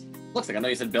process looks like. I know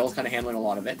you said Bill's kind of handling a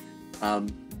lot of it,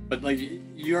 but like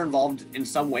you're involved in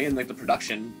some way in like the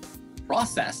production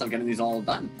process of getting these all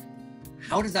done.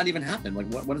 How does that even happen? Like,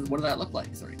 what does that look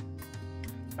like? Sorry.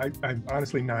 I'm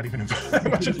honestly not even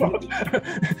much involved.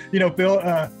 You know, Bill,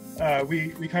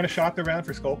 we kind of shopped around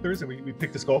for sculptors, and we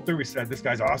picked a sculptor. We said, this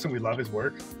guy's awesome. We love his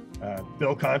work.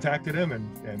 Bill contacted him,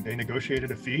 and they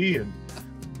negotiated a fee, and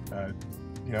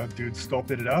you know, dude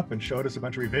sculpted it up and showed us a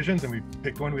bunch of revisions, and we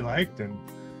picked one we liked. And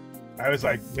I was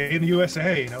like, made in the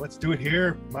USA, you know, let's do it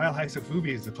here. MileHigh Sofubi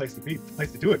is the place to be, the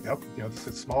place to do it. Help, you know, this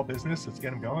is a small business. Let's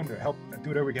get them going to help, do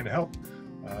whatever we can to help.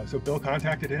 So Bill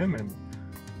contacted him and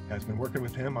has been working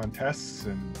with him on tests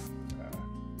and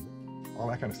all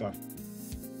that kind of stuff.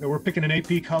 You know, we're picking an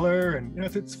AP color, and you know,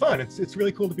 it's fun. It's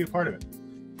really cool to be a part of it.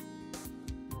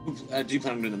 Do you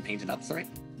plan on doing them painted up? Sorry,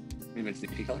 maybe it's the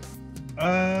AP color.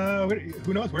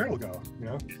 Who knows where it'll go? You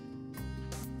know,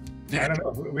 I don't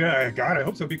know. Yeah, God, I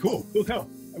hope so. It'd be cool. We'll tell.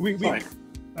 We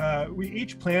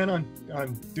each plan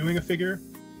on doing a figure.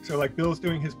 So like Bill's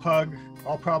doing his pug.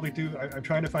 I'll probably do. I'm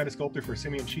trying to find a sculptor for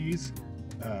Simian Cheese,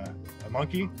 a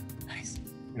monkey. Nice.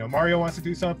 You know, Mario wants to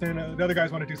do something. The other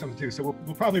guys want to do something too. So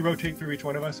we'll probably rotate through each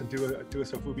one of us and do a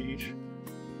Sofubi each.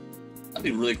 That'd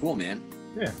be really cool, man.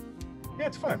 Yeah,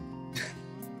 it's fun.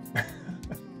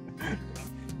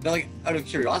 Now, like, out of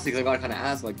curiosity, because I gotta kind of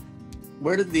ask, like,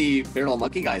 where did the Barrel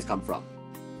Monkey guys come from?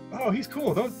 Oh, he's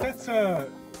cool. That's that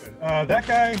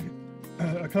guy,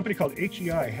 a company called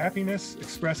HEI, Happiness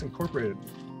Express Incorporated.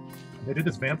 They did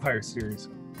this vampire series.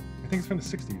 I think it's from the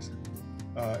 60s.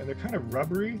 And they're kind of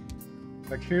rubbery.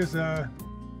 Like, here's that's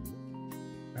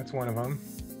one of them.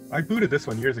 I booted this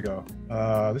one years ago.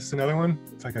 This is another one.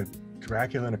 It's like a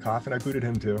Dracula in a coffin. I booted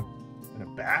him too. And a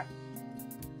bat.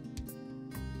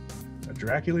 A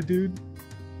Dracula dude.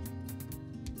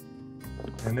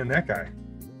 And then that guy.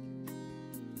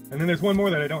 And then there's one more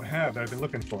that I don't have that I've been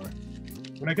looking for.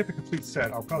 When I get the complete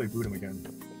set, I'll probably boot him again.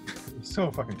 It's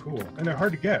so fucking cool. And they're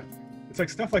hard to get. It's like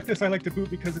stuff like this I like to boot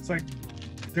because it's like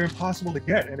they're impossible to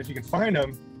get. And if you can find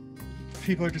them,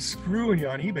 people are just screwing you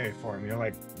on eBay for them. You know,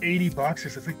 like 80 bucks.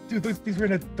 It's like, dude, these were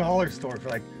in a dollar store for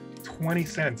like 20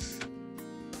 cents.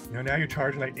 You know, now you're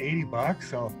charging like 80 bucks.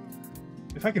 So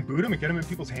if I can boot them and get them in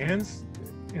people's hands,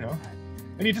 you know,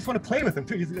 and you just want to play with them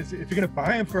too. If you're going to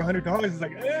buy them for $100, it's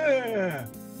like,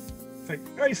 it's like,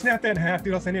 oh, you snap that in half,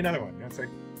 dude, I'll send you another one. You know, it's like.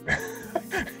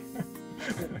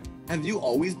 Have you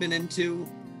always been into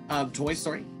toys,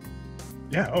 sorry?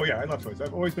 Yeah, oh yeah, I love toys.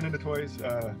 I've always been into toys.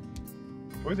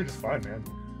 Toys are just fun, man.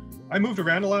 I moved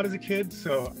around a lot as a kid,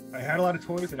 so I had a lot of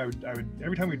toys, and I would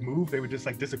every time we'd move, they would just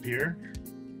like disappear.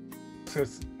 So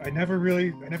I never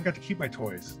got to keep my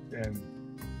toys, and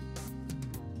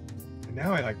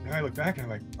now I look back and I'm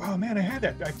like, oh man, I had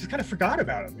that. I just kind of forgot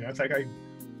about them. You know, it's like I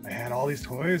had all these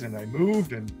toys, and I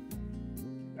moved, and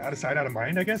out of sight, out of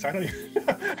mind, I guess. I don't even.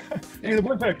 I mean, the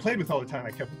ones that I played with all the time,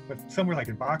 I kept, but some were like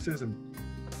in boxes, and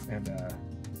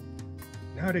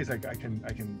nowadays I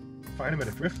can find them at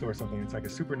a thrift store or something. It's like a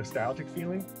super nostalgic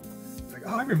feeling. It's like,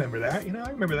 oh, I remember that. You know, I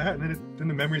remember that, and then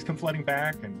the memories come flooding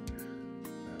back, and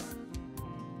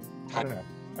I don't know.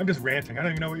 I'm just ranting. I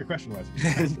don't even know what your question was.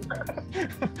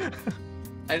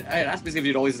 I asked because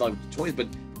you'd always loved toys, but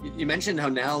You mentioned how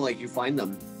now, like, you find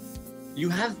them. You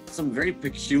have some very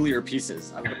peculiar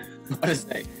pieces, I want to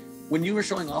say. When you were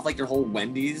showing off, like, your whole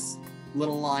Wendy's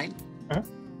little line,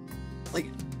 like,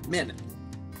 man,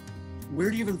 where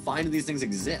do you even find these things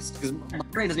exist? Because my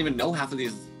brain doesn't even know half of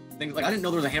these things. Like, I didn't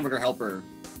know there was a Hamburger Helper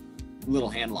little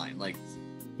hand line. Like,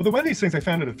 well, the Wendy's things I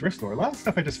found at a thrift store. A lot of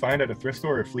stuff I just find at a thrift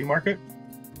store or flea market.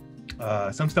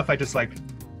 Some stuff I just like,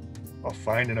 I'll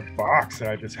find in a box that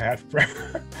I just had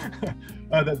forever.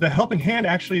 The helping hand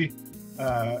actually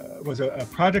was a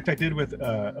project I did with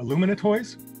Illumina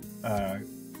Toys,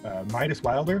 Midas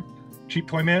Wilder, Cheap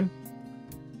Toy Man.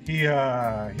 He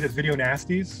does video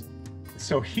nasties.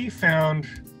 So he found,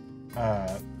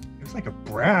 it was like a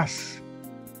brass,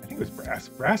 I think it was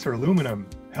brass or aluminum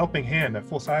helping hand, a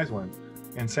full-size one,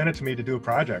 and sent it to me to do a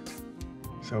project.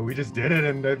 So we just did it,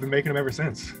 and I've been making them ever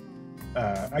since.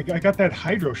 I got that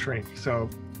hydro shrink, so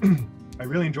I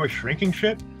really enjoy shrinking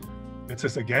shit. It's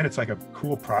just, again, it's like a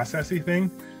cool processy thing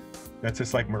that's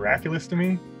just like miraculous to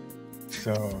me.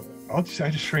 So I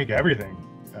just shrink everything.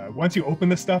 Once you open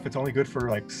this stuff, it's only good for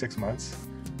like 6 months.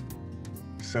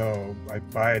 So I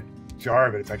buy a jar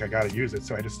of it. It's like I gotta use it.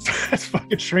 So I just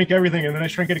fucking shrink everything, and then I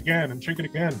shrink it again and shrink it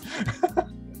again.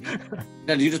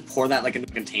 Now, do you just pour that like into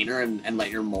a container and let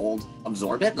your mold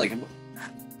absorb it? Like,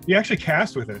 you actually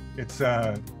cast with it. It's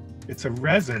a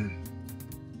resin.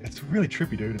 It's really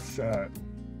trippy, dude. It's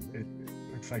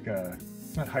like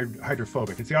it's not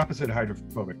hydrophobic. It's the opposite of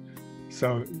hydrophobic.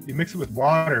 So you mix it with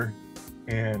water,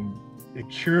 and it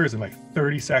cures in like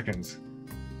 30 seconds.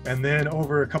 And then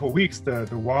over a couple of weeks, the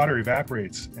water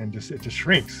evaporates and it just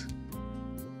shrinks.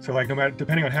 So like, no matter,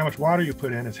 depending on how much water you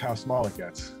put in, is how small it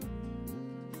gets.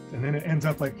 And then it ends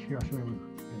up like, you know,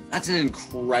 that's an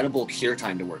incredible cure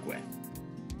time to work with.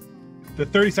 The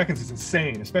 30 seconds is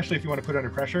insane, especially if you want to put it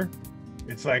under pressure.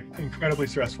 It's like incredibly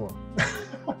stressful.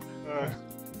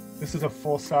 This is a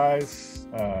full-size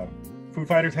Food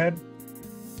Fighter's head,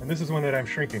 and this is one that I'm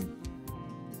shrinking.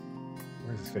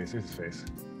 Where's his face? Here's his face.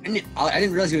 I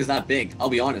didn't realize he was that big. I'll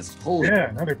be honest. Holy.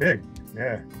 Yeah, now they're big.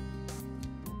 Yeah.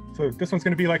 So this one's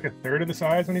going to be like a third of the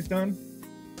size when he's done.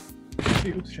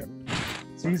 Oops, shit.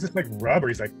 So he's just like rubber.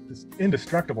 He's like this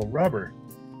indestructible rubber,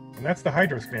 and that's the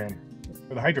hydro span,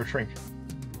 or the hydro shrink.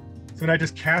 So then I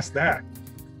just cast that.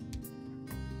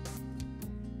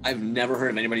 I've never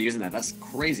heard of anybody using that. That's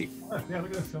crazy. Yeah,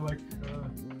 look at this. So like.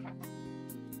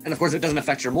 And of course, it doesn't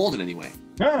affect your mold in any way.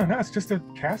 No, it's just a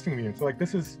casting medium. So like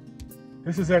this is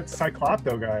that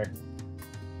Cyclopto guy.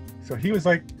 So he's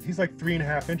like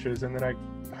 3.5 inches, and then I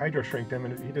hydro shrinked him,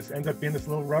 and he just ends up being this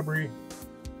little rubbery.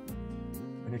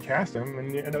 And you cast him,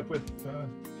 and you end up with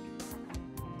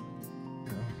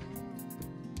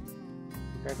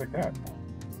guys like that.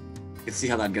 You can see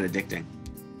how that'd get addicting.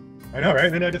 I know,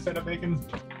 right? Then I just end up making.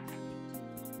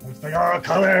 I'm just like, oh,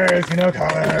 colors,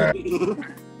 color.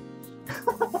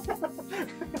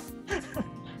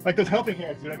 Like those helping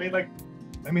hands, dude. I made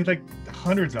like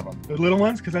hundreds of them, the little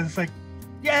ones, because I was just like,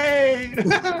 yay!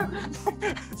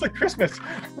 It's like Christmas.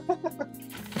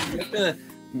 You have to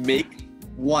make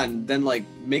one, then like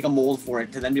make a mold for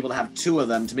it to then be able to have 2 of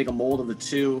them to make a mold of the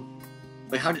 2.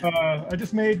 Like how did? I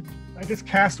just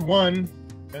cast one,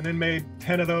 and then made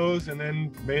 10 of those, and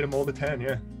then made a mold of 10.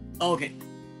 Yeah. Oh, okay.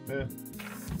 Yeah.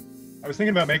 I was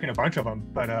thinking about making a bunch of them,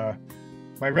 but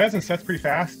my resin sets pretty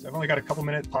fast. I've only got a couple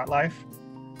minute pot life,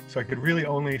 so I could really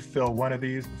only fill one of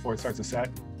these before it starts to set.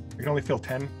 I can only fill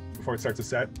 10 before it starts to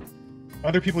set.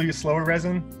 Other people use slower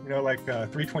resin, like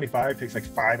 325 takes like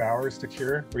 5 hours to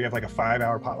cure, where you have like a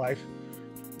 5-hour pot life.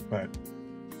 But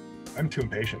I'm too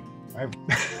impatient.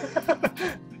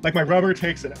 Like my rubber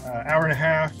takes an hour and a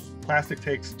half, plastic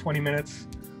takes 20 minutes.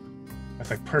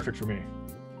 That's like perfect for me.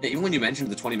 Yeah, even when you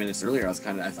mentioned the 20 minutes earlier, I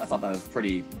thought that was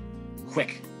pretty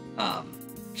quick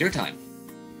cure time.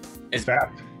 It's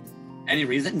fast. Any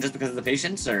reason? Just because of the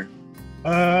patience, or?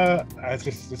 It's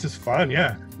just fun.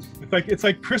 Yeah, it's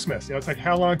like Christmas. It's like,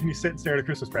 how long can you sit and stare at a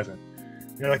Christmas present?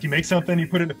 Like you make something, you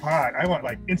put it in the pot. I want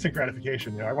like instant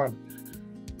gratification. I want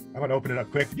to open it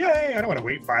up quick. Yay! I don't want to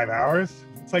wait 5 hours.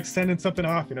 It's like sending something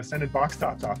off. Sending box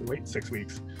tops off and waiting 6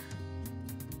 weeks.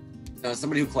 As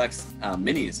somebody who collects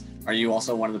minis, are you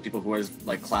also one of the people who is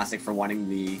like classic for wanting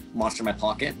the monster in my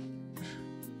pocket?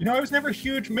 I was never a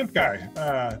huge mint guy.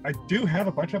 I do have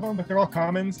a bunch of them, but they're all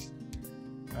commons.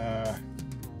 Yeah,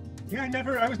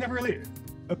 I was never really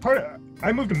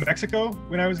I moved to Mexico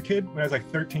when I was a kid, when I was like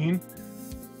 13.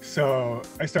 So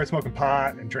I started smoking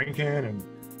pot and drinking, and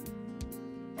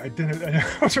I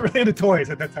wasn't really into toys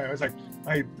at that time. I was like,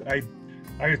 I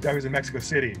was in Mexico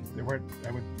City. There weren't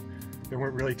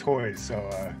really toys. So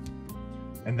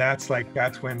And that's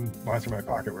when Monster in My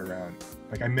Pocket were around.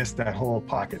 Like I missed that whole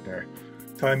pocket there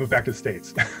until I moved back to the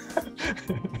States.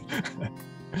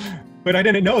 But I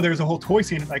didn't know there was a whole toy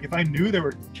scene. Like if I knew there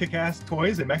were kick-ass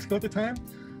toys in Mexico at the time,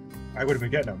 I would have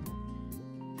been getting them.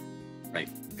 Right.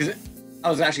 Because I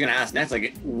was actually going to ask next,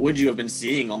 like, would you have been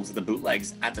seeing almost the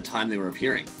bootlegs at the time they were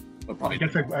appearing? But probably. I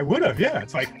guess I would have. Yeah.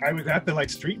 It's like I was at the like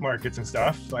street markets and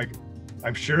stuff. Like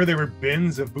I'm sure there were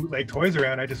bins of bootleg toys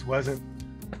around. I just wasn't.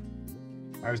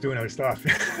 I was doing other stuff.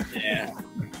 Yeah.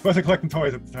 Wasn't collecting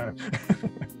toys at the time.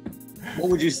 What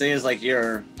would you say is like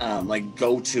your like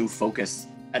go-to focus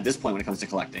at this point when it comes to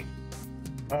collecting?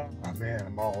 Oh man,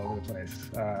 I'm all over the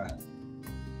place.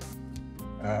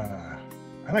 I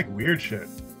like weird shit.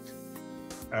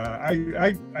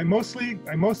 I mostly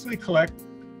collect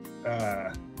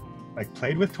like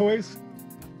played with toys.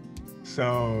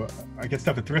 So I get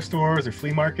stuff at thrift stores or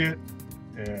flea market.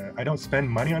 I don't spend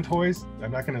money on toys.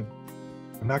 I'm not gonna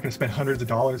spend hundreds of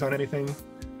dollars on anything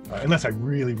unless I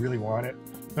really, really want it.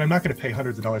 But I'm not gonna pay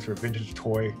hundreds of dollars for a vintage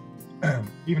toy,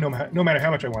 even no matter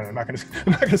how much I want it. I'm not gonna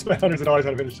spend hundreds of dollars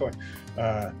on a vintage toy.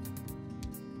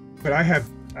 But I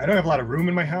don't have a lot of room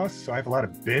in my house, so I have a lot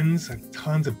of bins, like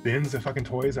tons of bins of fucking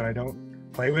toys that I don't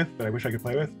play with, that I wish I could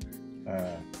play with.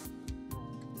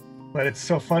 But it's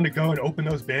so fun to go and open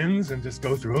those bins and just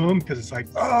go through them because it's like,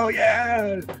 oh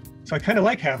yeah. So I kind of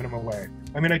like having them away.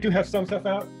 I mean, I do have some stuff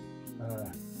out.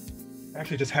 I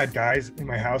actually just had guys in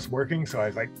my house working, so I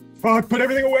was like, fuck, put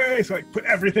everything away. So I put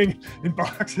everything in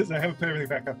boxes. I haven't put everything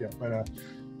back up yet, but I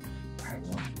don't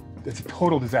know. It's a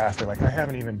total disaster. Like I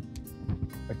haven't even,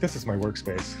 like this is my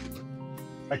workspace.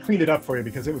 I cleaned it up for you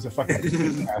because it was a fucking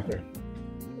disaster.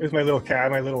 Here's my little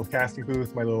casting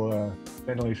booth, my little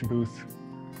ventilation booth,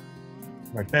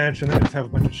 my bench, and then I just have a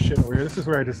bunch of shit over here. This is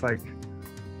where I just like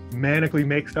manically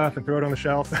make stuff and throw it on the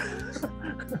shelf.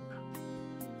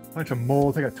 Bunch of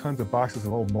molds. I got tons of boxes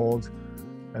of old molds,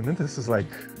 and then this is like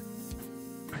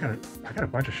I got a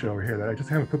bunch of shit over here that I just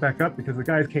haven't put back up because the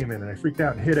guys came in and I freaked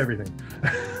out and hid everything.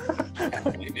 It's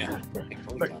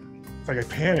like I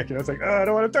panic, you know. It's like, oh, I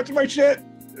don't want to touch my shit.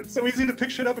 It's so easy to pick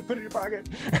shit up and put it in your pocket.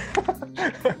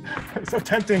 It's so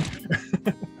tempting.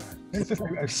 It's just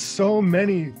like I have so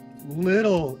many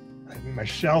little. I mean, my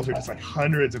shelves are just like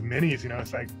hundreds of minis. You know,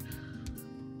 it's like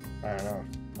I don't know.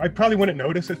 I probably wouldn't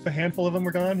notice if a handful of them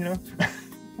were gone. You know.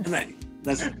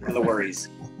 That's one of the worries.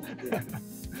 Yeah.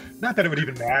 Not that it would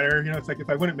even matter. You know, it's like if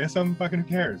I wouldn't miss them, fucking who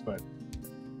cares? But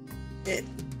it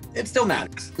still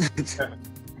matters. Yeah.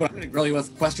 But I'm going to grill you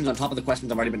with questions on top of the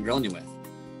questions I've already been grilling you with.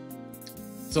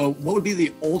 So what would be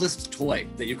the oldest toy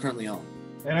that you currently own?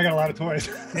 And I got a lot of toys.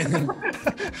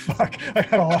 Fuck, I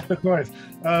got a lot of toys.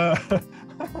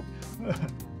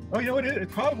 Oh, you know what? It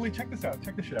probably, check this out.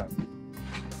 Check this shit out.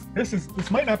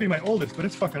 This might not be my oldest, but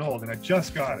it's fucking old, and I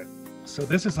just got it. So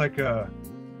this is like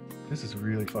this is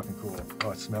really fucking cool.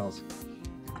 Oh, it smells.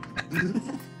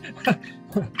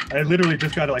 I literally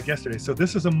just got it like yesterday. So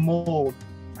this is a mold.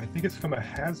 I think it's from a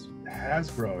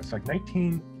Hasbro. It's like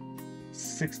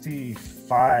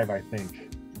 1965, I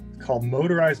think. It's called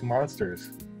Motorized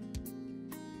Monsters.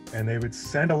 And they would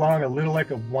send along a little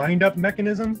like a wind-up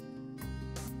mechanism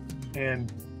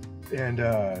and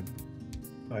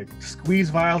like squeeze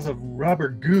vials of rubber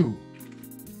goo.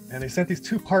 And they sent these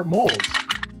 2-part molds.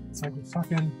 It's like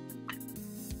fucking,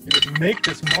 you would make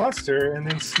this monster and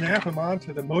then snap them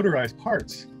onto the motorized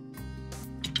parts.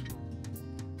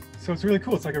 So it's really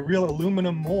cool. It's like a real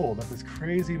aluminum mold of this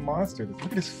crazy monster. Look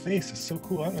at his face. It's so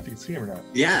cool. I don't know if you can see him or not.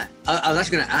 Yeah. I was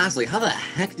actually going to ask, like, how the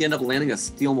heck do you end up landing a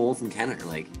steel mold from Canada?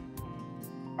 Like,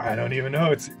 I don't even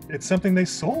know. It's something they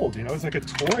sold. You know, it's like a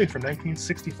toy from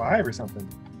 1965 or something.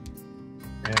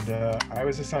 And I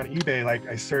was just on eBay. Like,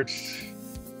 I searched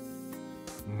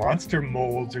monster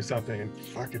molds or something, and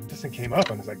fucking this thing came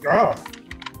up. And I was like, oh,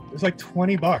 it was like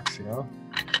 $20, you know.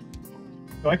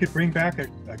 So I could bring back a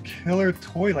killer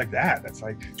toy like that. That's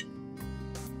like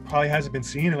probably hasn't been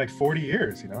seen in like 40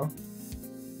 years, you know,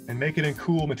 and make it in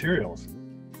cool materials.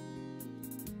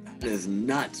 That is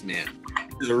nuts, man.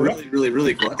 It's a really, really,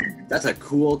 really cool. That's a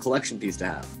cool collection piece to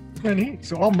have. Yeah, neat.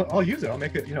 So I'll use it. I'll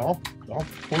make it. You know, I'll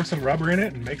pour some rubber in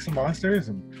it and make some monsters.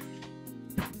 And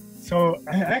so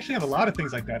I actually have a lot of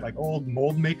things like that, like old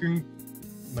mold making.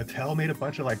 Mattel made a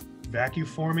bunch of like vacuum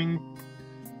forming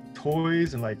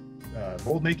toys and like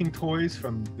mold making toys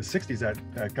from the 60s that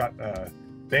got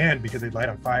banned because they'd light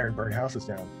on fire and burn houses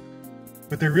down.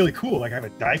 But they're really cool. Like I have a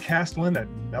die cast one that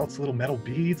melts little metal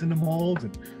beads into molds,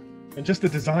 and just the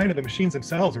design of the machines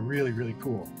themselves are really, really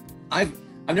cool. I've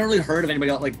never really heard of anybody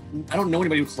else, like I don't know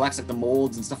anybody who collects like the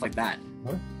molds and stuff like that.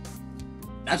 Huh?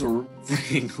 That's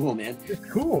freaking cool, man. It's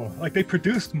cool. Like they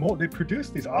produced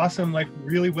these awesome, like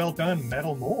really well done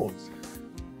metal molds.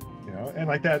 You know, and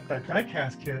like that die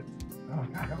cast kit. Oh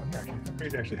god, that one here. I'm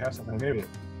crazy. I actually have something. Maybe.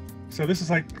 So this is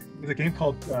like there's a game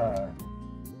called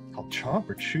Chomp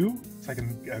or Chew. It's like a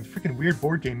freaking weird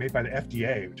board game made by the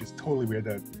FDA, which is totally weird.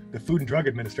 The Food and Drug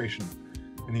Administration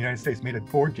in the United States made a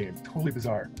board game, totally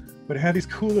bizarre. But it had these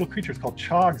cool little creatures called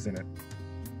chogs in it.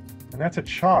 And that's a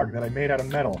chog that I made out of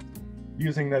metal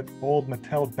using that old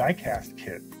Mattel diecast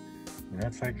kit. And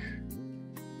that's like,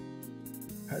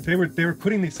 they were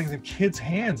putting these things in kids'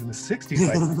 hands in the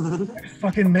 60s, like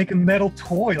fucking make a metal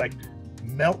toy, like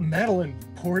melt metal and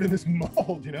pour it in this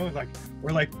mold, you know, like, or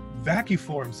like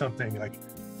vacuform something, like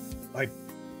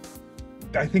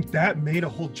I think that made a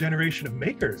whole generation of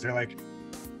makers. They're like,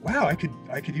 wow, I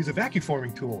could use a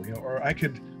vacuforming tool, you know, or I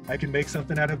could make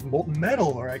something out of molten metal,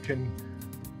 or I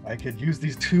could use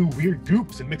these two weird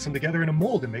goops and mix them together in a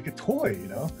mold and make a toy, you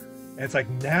know. And it's like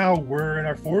now we're in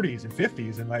our 40s and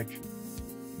 50s and like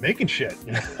making shit,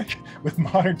 you know, with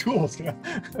modern tools, you know?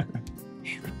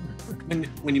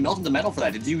 When you melted the metal for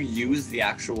that, did you use the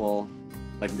actual,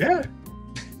 like? Yeah,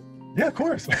 of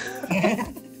course.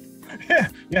 Yeah,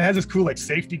 it has this cool like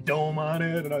safety dome on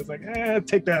it, and I was like,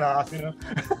 take that off, you know.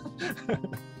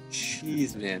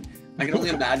 Jeez, man, I can only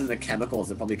imagine the chemicals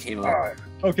that probably came out.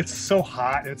 Oh, it gets so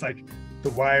hot, and it's like the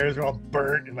wires are all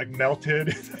burnt and like melted.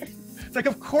 It's like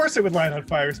of course it would light on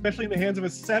fire, especially in the hands of a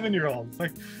 7-year-old. It's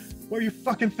like, what are you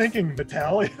fucking thinking,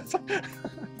 Mattel?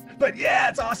 But yeah,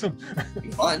 it's awesome.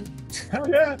 Fun. Hell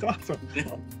yeah, it's awesome.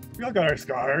 We all got our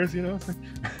scars, you know. It's like...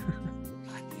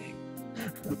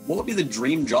 What would be the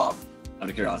dream job, out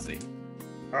of curiosity?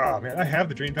 Oh man, I have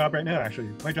the dream job right now. Actually,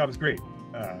 my job is great.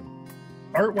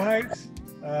 Art-wise,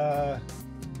 I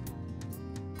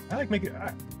like making.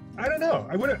 I don't know.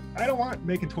 I don't want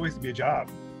making toys to be a job.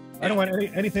 I don't want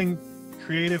anything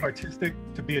creative, artistic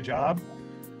to be a job.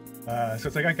 So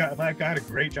it's like I got a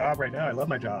great job right now. I love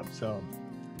my job. So,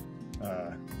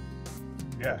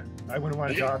 yeah. I wouldn't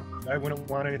want a job. I wouldn't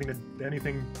want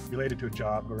anything related to a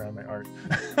job around my art.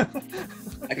 I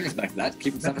can respect that.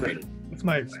 Keep it separated. This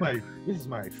is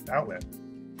my outlet.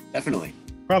 Definitely.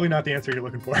 Probably not the answer you're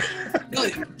looking for.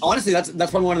 Really, honestly, that's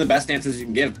probably one of the best answers you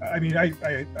can give. I mean,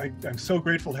 I'm so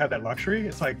grateful to have that luxury.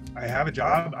 It's like I have a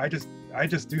job. I just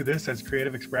do this as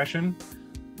creative expression,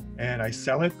 and I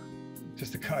sell it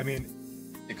just to. I mean,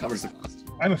 it covers the cost.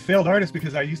 I'm a failed artist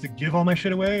because I used to give all my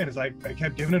shit away, and it's like I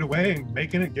kept giving it away and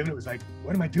making it, giving it. Was like,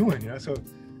 what am I doing? You know. So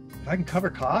if I can cover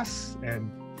costs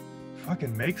and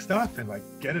fucking make stuff and like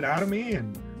get it out of me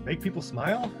and make people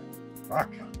smile,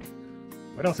 fuck.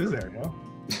 What else is there? You know.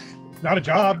 Not a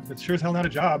job. It's sure as hell not a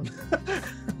job.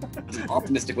 That's an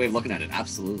optimistic way of looking at it.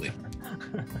 Absolutely.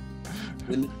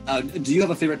 Do you have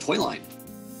a favorite toy line?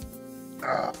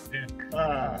 I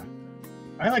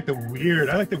like the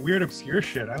weird, obscure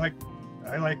shit. I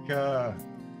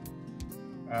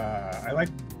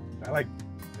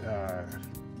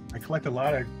collect a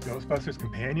lot of Ghostbusters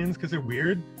companions because they're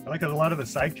weird. I like a lot of the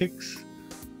sidekicks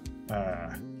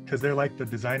because they're like the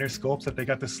designer sculpts that they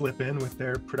got to slip in with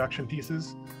their production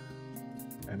pieces.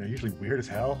 And they're usually weird as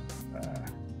hell.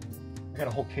 I got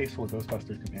a whole case full of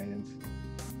Ghostbusters companions.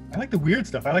 I like the weird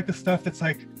stuff. I like the stuff that's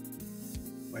like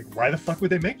why the fuck would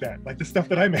they make that? Like the stuff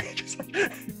that I make.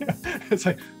 It's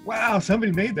like, wow,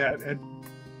 somebody made that, and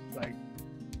like,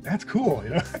 that's cool,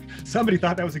 you know? Somebody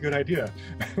thought that was a good idea.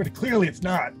 Clearly it's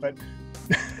not, but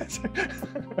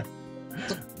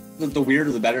the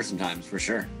weirder the better sometimes, for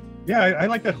sure. Yeah, I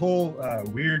like that whole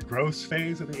weird, gross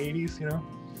phase of the 80s, you know?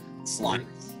 Slime.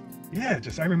 Yeah,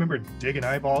 I remember digging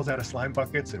eyeballs out of slime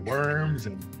buckets and worms,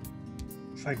 and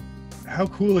it's like, how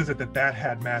cool is it that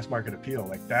had mass market appeal?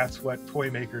 Like that's what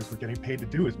toy makers were getting paid to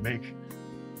do, is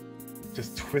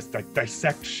just twist, like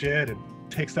dissect shit and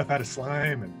take stuff out of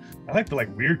slime. And I like the like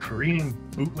weird Korean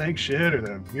bootleg shit, or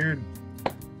the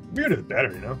weirder the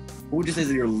better, you know? What would you say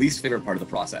is your least favorite part of the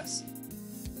process?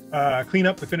 Clean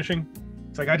up, the finishing.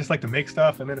 It's like I just like to make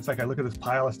stuff, and then it's like I look at this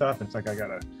pile of stuff and it's like I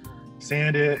gotta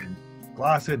sand it and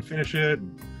gloss it and finish it.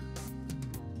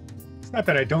 It's not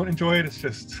that I don't enjoy it,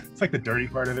 it's like the dirty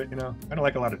part of it, you know? I don't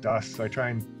like a lot of dust, so I try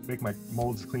and make my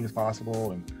molds as clean as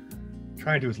possible and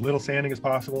try and do as little sanding as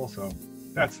possible. So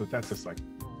that's just like,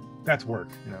 that's work,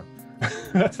 you know?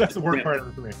 that's the work part of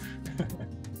it for me.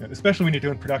 Especially when you're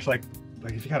doing production, like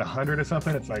if you got 100 or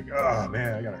something, it's like, oh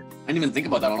man, I didn't even think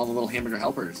about that on all the little hamburger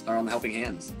helpers, or on the helping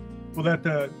hands. Well,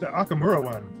 the Akamura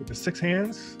one with the 6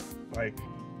 hands, like,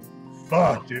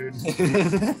 fuck, dude.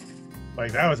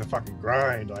 Like that was a fucking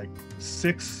grind. Like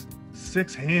six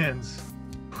hands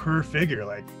per figure.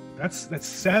 Like that's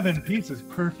 7 pieces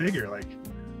per figure. Like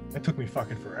That took me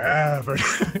fucking forever.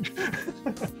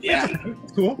 Yeah.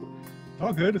 It's cool. It's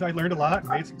all good. I learned a lot and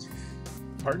made some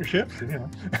partnerships. And, you know.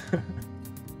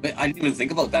 But I didn't even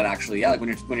think about that actually. Yeah, like when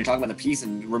you're talking about the piece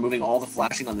and removing all the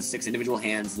flashing on the 6 individual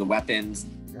hands, the weapons.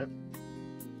 Yep.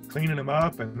 Cleaning them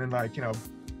up, and then like, you know,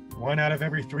 1 out of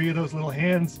every 3 of those little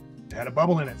hands had a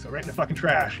bubble in it, so right in the fucking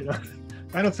trash. You know,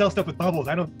 I don't sell stuff with bubbles.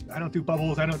 I don't do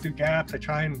bubbles. I don't do gaps. I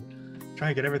try and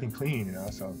get everything clean. You know,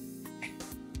 so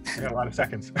I got a lot of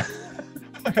seconds.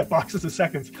 I got boxes of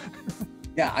seconds.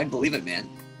 Yeah, I believe it, man.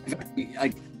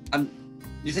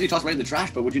 You said you tossed right in the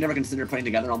trash, but would you never consider putting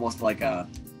together almost like a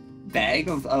bag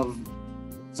of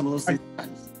some of those things?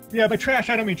 Yeah, by trash,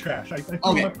 I don't mean trash. I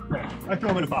throw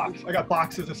them in a box. I got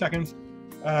boxes of seconds.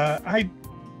 I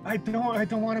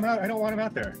don't want them out. I don't want them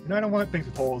out there. You know, I don't want things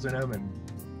with holes in them, and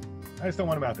I just don't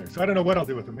want them out there. So I don't know what I'll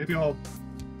do with them. Maybe I'll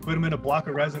put them in a block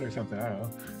of resin or something. I don't know.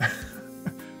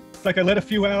 It's like I let a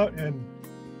few out, and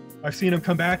I've seen them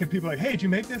come back, and people are like, "Hey, did you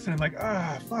make this?" And I'm like,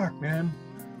 "Ah, fuck, man."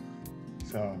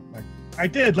 So like, I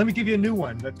did. Let me give you a new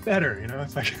one that's better. You know,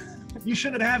 it's like you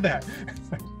shouldn't have that.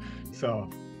 So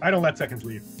I don't let seconds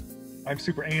leave. I'm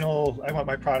super anal. I want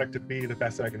my product to be the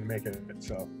best I can make it.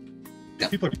 So yeah.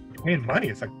 People are paying money.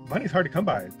 It's like money's hard to come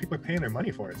by. People are paying their money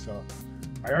for it. So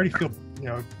I already feel, you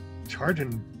know,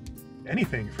 charging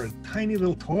anything for tiny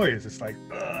little toys. It's like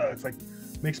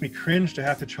makes me cringe to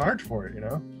have to charge for it. You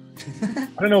know,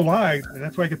 I don't know why. And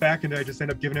that's why I get back into. I just end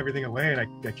up giving everything away, and I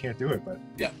can't do it. But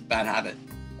yeah, bad habit.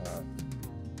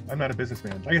 I'm not a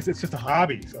businessman. I guess it's just a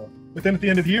hobby. So, but then at the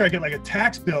end of the year, I get like a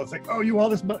tax bill. It's like, oh, you owe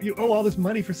all this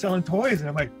money for selling toys, and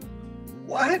I'm like,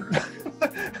 what?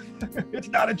 It's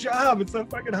not a job. It's a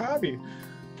fucking hobby.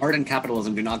 Art and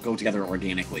capitalism do not go together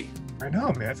organically. I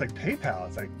know, man. It's like PayPal.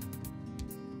 It's like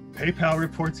PayPal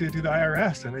reports you to the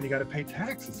IRS, and then you got to pay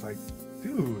tax. It's like,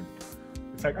 dude.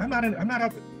 It's like I'm not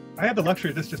out. I have the luxury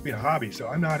of this just being a hobby, so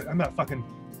I'm not fucking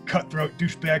cutthroat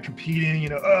douchebag competing. You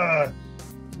know,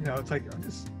 it's like I'm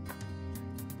just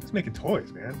making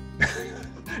toys, man.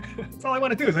 That's all I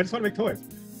want to do is I just want to make toys.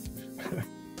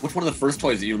 What's one of the first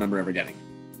toys that you remember ever getting?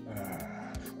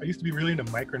 I used to be really into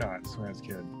Micronauts when I was a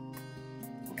kid.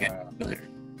 Okay.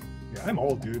 Yeah, I'm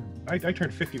old, dude. I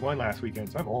turned 51 last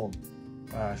weekend, so I'm old.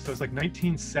 So it's like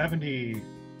 1970,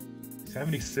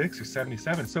 76 or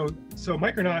 77. So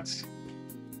Micronauts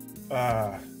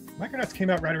came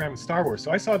out right around with Star Wars.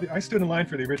 So I stood in line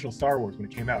for the original Star Wars when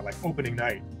it came out, like opening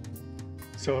night.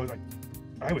 So it was like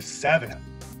I was 7.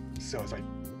 So it's like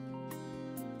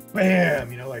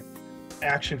bam, you know, like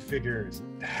action figures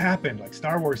happened. Like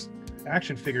Star Wars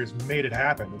action figures made it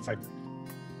happen. It's like,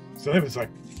 so it was like,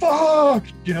 fuck,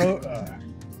 you know.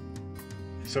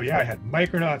 So yeah, I had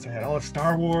Micronauts, I had all of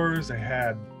Star Wars, I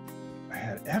had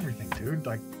everything, dude.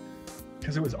 Like,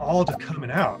 because it was all just coming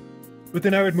out. But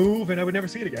then I would move and I would never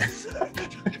see it again.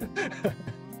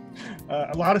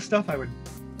 A lot of stuff I would,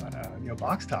 you know,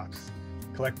 box tops,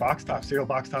 collect box tops, cereal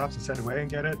box tops, and send away and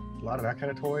get it. A lot of that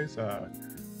kind of toys.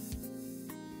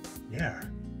 Yeah,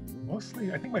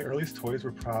 mostly. I think my earliest toys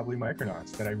were probably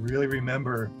Micronauts that I really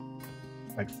remember,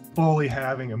 like fully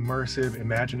having immersive,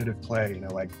 imaginative play. You know,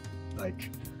 like I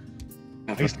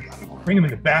used to bring them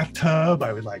in the bathtub.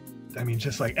 I would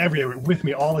just like everywhere with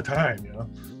me all the time. You know.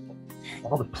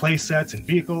 All the play sets and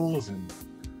vehicles. And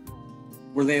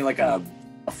were they like a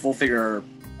full figure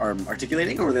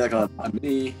articulating, or were they like a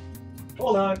mini?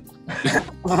 Hold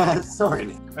on.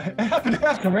 Sorry. I happen to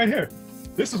have them right here.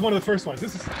 This is one of the first ones.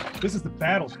 This is the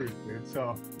battle group, dude.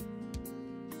 So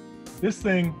this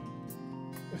thing,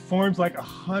 it forms like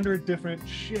 100 different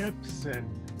ships, and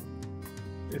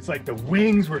it's like the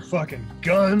wings were fucking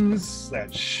guns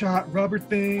that shot rubber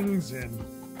things,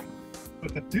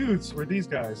 but the dudes were these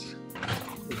guys.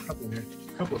 There's a couple in here,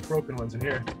 a couple of broken ones in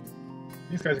here.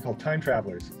 These guys are called time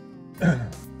travelers.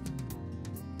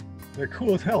 They're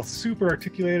cool as hell, super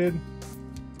articulated.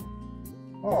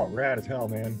 Oh, rad as hell,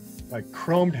 man. Like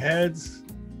chromed heads,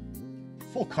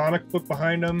 full comic book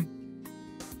behind them.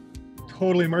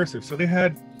 Totally immersive. So they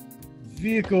had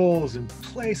vehicles and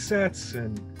play sets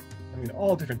and, I mean,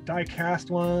 all different die cast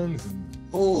ones. And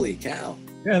holy cow.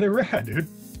 Yeah, they're rad, dude.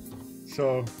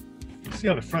 So you see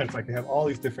on the front, it's like they have all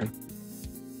these different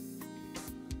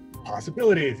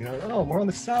possibilities, you know, oh, more on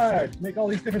the side, make all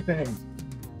these different things.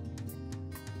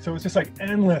 So it's just like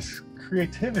endless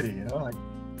creativity, you know, like,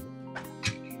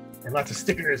 and lots of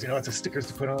stickers, you know, lots of stickers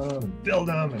to put on and build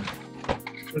them, and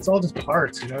it's all just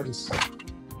parts, you know, just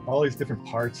all these different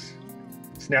parts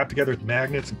snapped together with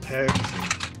magnets and pegs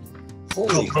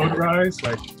and motorized,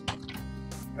 like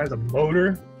has a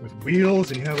motor with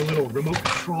wheels, and you have a little remote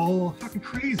control. Fucking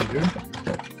crazy, dude.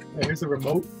 Yeah, here's the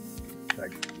remote.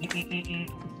 Like,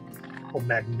 whole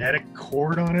magnetic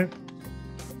cord on it.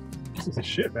 This is a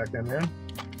shit back then, man.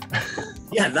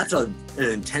 Yeah, that's an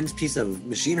intense piece of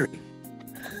machinery.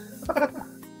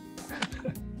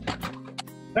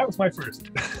 That was my first.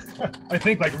 I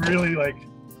think like really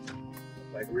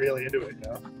into it, you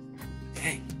know.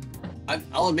 Dang.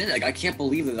 I'll admit, like, I can't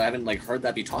believe that I haven't like heard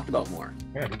that be talked about more.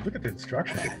 Man, look at the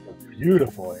instructions. It's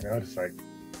beautiful, you know, just like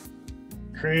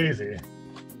crazy.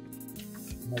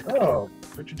 I'm like, oh,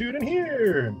 put your dude in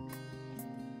here.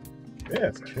 Yeah,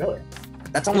 it's killer.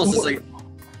 That's almost just like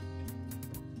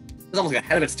it's almost like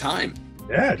ahead of its time.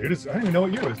 Yeah, dude. I don't even know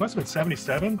what year it was. It must have been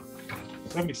 77,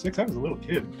 76. I was a little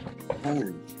kid.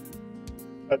 Holy.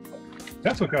 But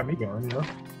that's what got me going, you know.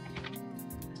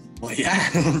 Well, yeah.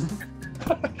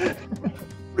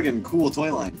 Friggin' cool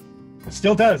toy line. It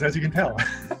still does, as you can tell.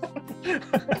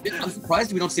 I'm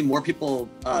surprised we don't see more people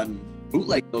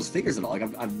bootleg those figures at all. Like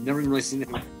I've never even really seen it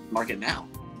in the market now.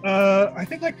 I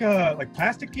think like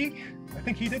Plastic Geek. I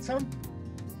think he did some.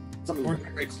 Something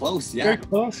very close, yeah. Very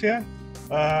close, yeah.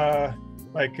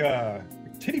 Like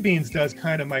Titty Beans does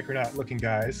kind of Micronaut looking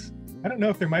guys. I don't know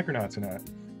if they're Micronauts or not.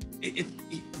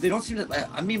 They don't seem to.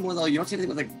 I mean, more though, you don't see anything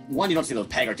with like one. You don't see those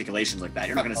peg articulations like that.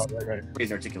 You're not going to see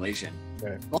crazy articulation.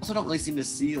 Right. You also don't really seem to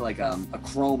see like a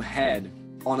chrome head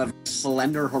on a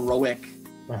slender heroic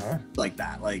like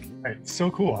that. Like, right.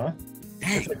 So cool, huh?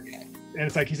 Dang. And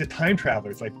it's like he's a time traveler.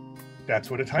 It's like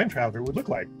that's what a time traveler would look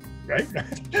like, right?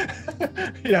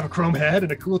 He'd have a chrome head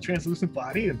and a cool translucent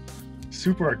body and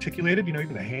super articulated. You know,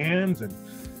 even the hands and.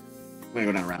 We're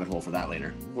gonna go down a rabbit hole for that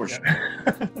later, for sure.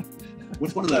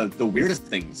 What's one of the weirdest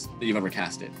things that you've ever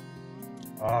casted?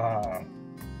 The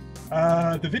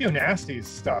Video Nasties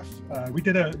stuff. We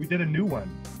did a new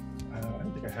one. I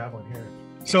don't think I have one here.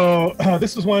 So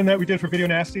this is one that we did for Video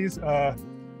Nasties.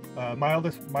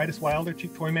 Midas Wilder,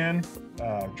 Cheap Toy Man,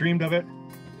 dreamed of it.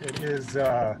 It is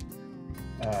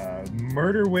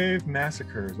Murder Wave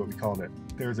Massacre is what we called it.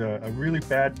 There's a really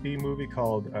bad B movie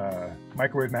called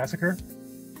Microwave Massacre.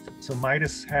 So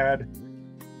Midas had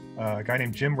a guy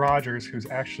named Jim Rogers, who's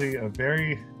actually a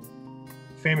very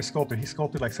famous sculptor. He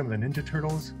sculpted like some of the Ninja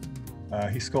Turtles.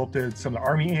 He sculpted some of the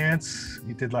Army Ants.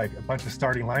 He did like a bunch of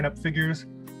starting lineup figures.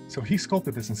 So he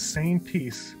sculpted this insane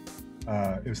piece.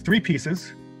 It was 3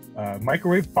 pieces,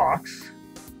 microwave box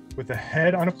with a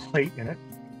head on a plate in it,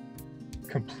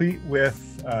 complete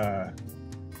with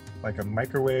like a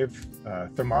microwave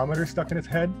thermometer stuck in its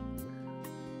head.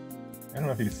 I don't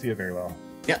know if you can see it very well.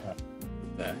 Yeah.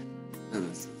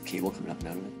 This cable coming up and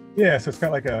out of it. Yeah, so it's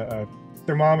got like a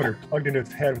thermometer plugged into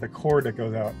its head with a cord that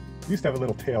goes out. It used to have a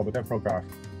little tail, but that broke off.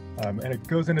 And it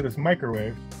goes into this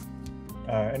microwave,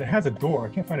 and it has a door. I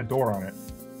can't find a door on it.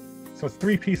 So it's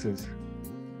 3 pieces,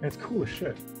 and it's cool as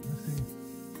shit.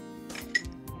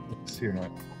 Let's see or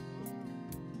not.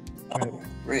 Oh,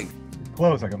 ring. It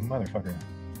glows like a motherfucker.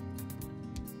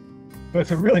 But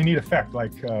it's a really neat effect,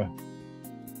 like to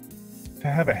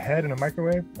have a head in a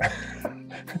microwave.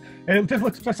 And it just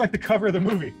looks just like the cover of the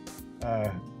movie.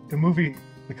 The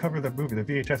cover of the movie, the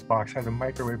VHS box, has a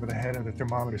microwave with a head and a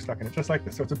thermometer stuck in it, just like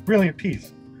this. So it's a brilliant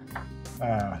piece.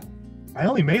 I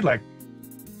only made like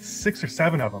 6 or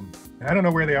 7 of them, and I don't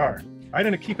know where they are. I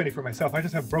didn't keep any for myself. I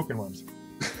just have broken ones.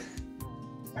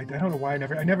 I don't know why I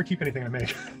never keep anything to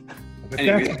make.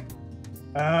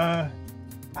 I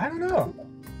don't know.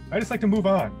 I just like to move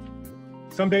on.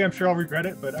 Someday I'm sure I'll regret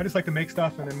it, but I just like to make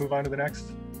stuff and then move on to the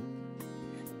next.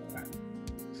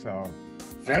 So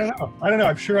I don't know.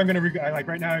 I'm sure I'm gonna regret. Like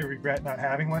right now, I regret not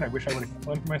having one. I wish I would have kept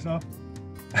one for myself.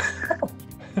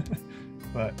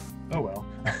 But oh well.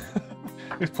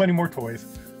 There's plenty more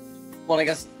toys. Well, I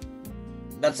guess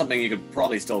that's something you could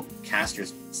probably still cast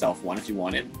yourself one if you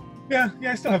wanted. Yeah,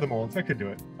 I still have the molds. I could do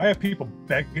it. I have people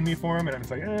begging me for them, and I'm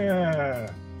just like,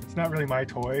 it's not really my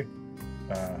toy.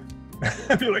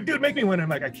 People are like, dude, make me one. I'm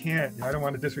like, I can't. You know, I don't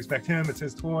want to disrespect him. It's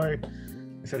his toy.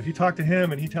 I said, if you talk to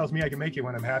him and he tells me I can make you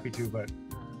one, I'm happy to. But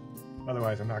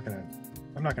otherwise, I'm not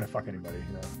gonna fuck anybody.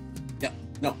 You know. Yeah.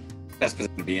 No. Best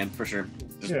position to be in for sure.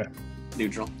 Just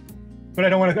neutral. But I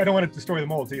don't want to destroy the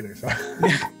molds either. So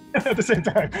at the same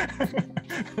time,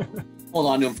 hold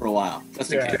on to them for a while,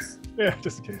 just in case. Yeah,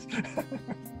 just in case.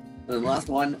 The last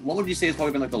one. What would you say has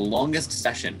probably been like the longest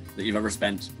session that you've ever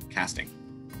spent casting?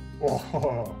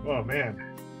 Oh man.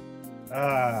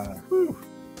 Whew.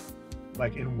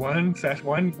 Like in one session,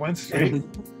 one straight,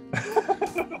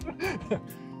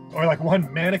 or like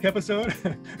one manic episode.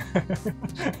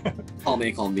 Call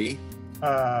me.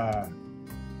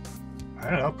 I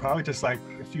don't know, probably just like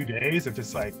a few days of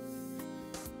just like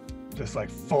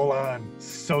full on,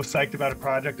 so psyched about a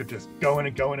project of just going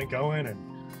and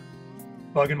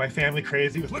bugging my family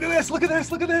crazy with look at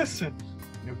this, and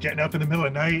getting up in the middle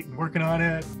of the night and working on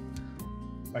it.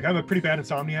 Like, I'm a pretty bad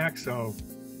insomniac, so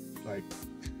like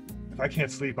if I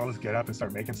can't sleep, I'll just get up and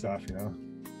start making stuff,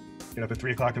 get up at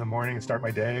 3 o'clock in the morning and start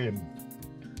my day. And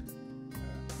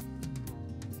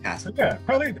so yeah,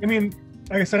 probably, I mean,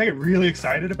 like I said, I get really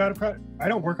excited about it. I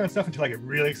don't work on stuff until I get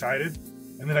really excited,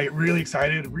 and then I get really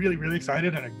excited, really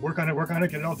excited, and I work on it,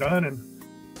 get it all done,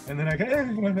 and then I get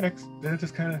then it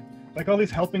just kind of like all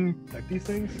these helping, like these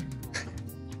things.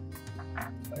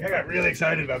 Like, I got really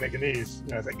excited about making these.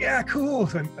 I was like, yeah, cool.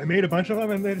 So I made a bunch of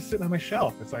them, and they're just sitting on my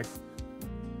shelf. It's like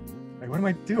what am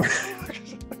I doing?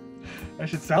 I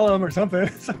should sell them or something.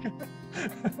 It's like,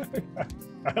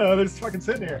 I don't know, they're just fucking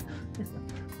sitting here.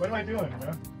 What am I doing?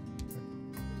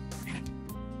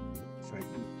 It's like,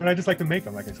 but I just like to make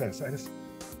them, like I said. So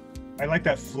I like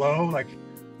that flow, like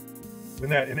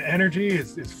when that energy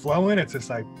is flowing. It's just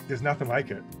like there's nothing like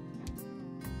it.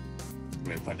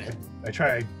 I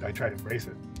try to embrace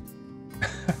it.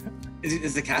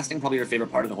 Is the casting probably your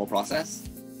favorite part of the whole process?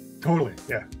 Totally,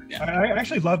 yeah. I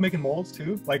actually love making molds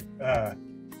too. Like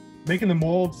making the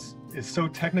molds is so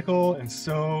technical and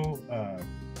so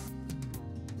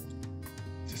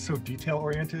just so detail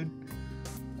oriented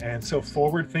and so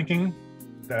forward thinking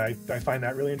that I find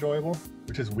that really enjoyable,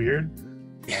 which is weird.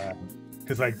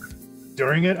 Because like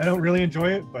during it, I don't really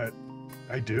enjoy it, but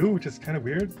I do, which is kind of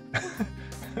weird.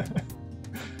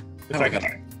 It's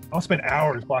like I'll spend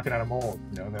hours blocking out a mold,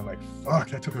 and then like, fuck,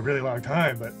 that took a really long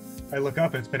time, but I look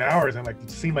up and it's been hours and like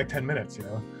it seemed like 10 minutes,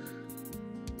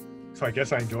 So I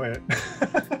guess I enjoy it.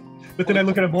 But then I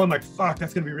look at a mold, I'm like, fuck,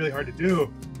 that's gonna be really hard to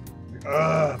do. Like,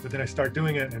 but then I start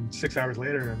doing it, and 6 hours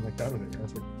later, I'm like done with it.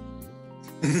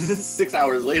 It's like, 6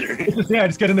 hours later. I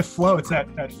just get in the flow. It's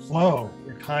that flow.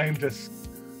 Your time just,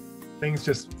 things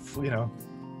just,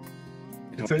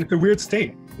 it's a weird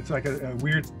state. It's like a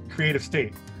weird creative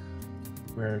state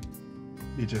where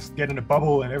you just get in a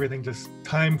bubble and everything just,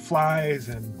 time flies,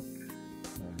 and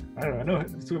I don't know.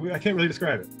 I can't really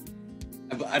describe it.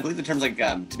 I believe the term's like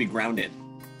to be grounded.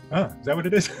 Oh, is that what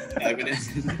it is? Yeah, it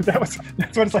is. That's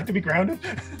what it's like to be grounded?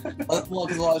 Well,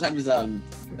 because a lot of times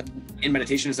in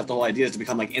meditation and stuff, the whole idea is to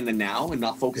become like in the now and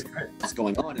not focus on what's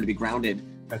going on, and to be grounded.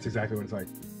 That's exactly what it's like.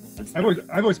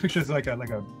 I've always pictured it as like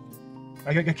a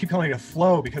I keep calling it a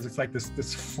flow, because it's like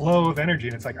this flow of energy,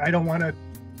 and it's like I don't want to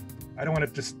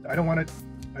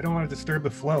disturb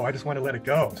the flow. I just want to let it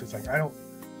go. So it's like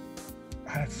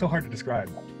it's so hard to describe.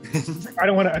 I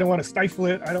don't want to stifle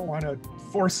it. I don't want to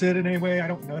force it in any way. I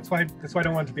don't know. That's why I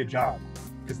don't want it to be a job,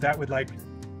 because that would like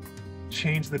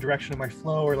change the direction of my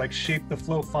flow, or like shape the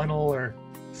flow funnel or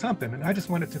something. And I just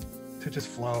want it to just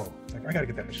flow. It's like I got to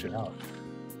get that shit out.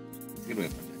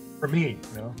 For me,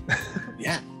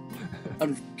 Yeah. Out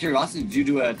of curiosity, do you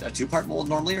do a two-part mold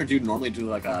normally, or do you normally do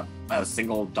like a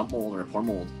single dump mold or a pour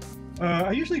mold?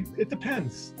 It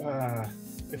depends.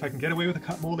 If I can get away with a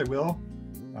cut mold, I will.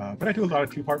 But I do a lot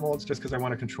of two-part molds just because I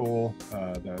want to control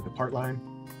the part line.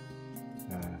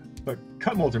 But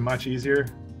cut molds are much easier,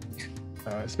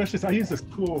 especially since I use this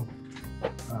cool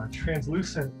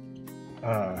translucent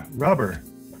rubber.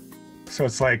 So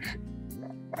it's like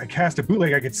I cast a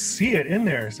bootleg, I could see it in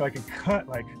there, so I can cut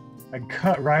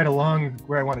right along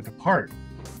where I want it to part.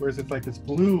 Whereas it's like this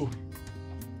blue,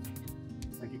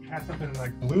 like you cast something in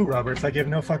like blue rubber, it's like you have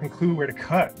no fucking clue where to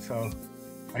cut. So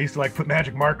I used to like put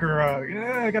magic marker,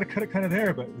 I gotta cut it kind of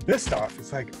there, but with this stuff,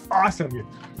 it's like awesome. You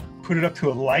put it up to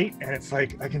a light and it's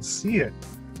like, I can see it.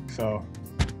 So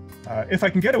if I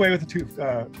can get away with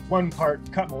the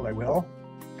one-part cut mold, I will,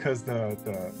 because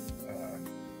the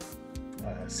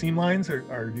seam lines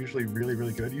are usually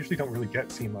really good. You usually don't really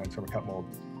get seam lines from a cut mold.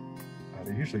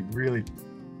 They're usually really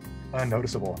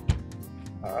unnoticeable.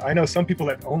 I know some people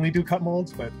that only do cut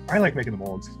molds, but I like making the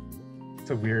molds.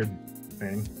 It's a weird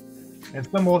thing. And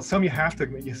some molds, some you have to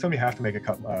make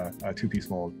a two-piece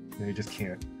mold. You just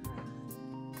can't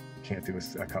do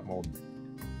a cut mold.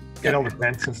 Get all the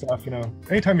vents and stuff,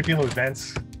 Anytime you're dealing with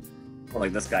vents. Or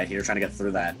like this guy here trying to get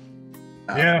through that.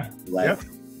 Leg.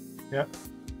 Yep.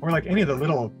 Or like any of the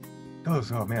little,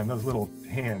 those little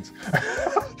hands.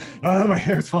 Oh, my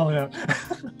hair's falling out.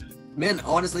 Man,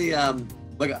 honestly,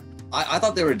 like I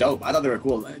thought they were dope. I thought they were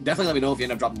cool. Definitely let me know if you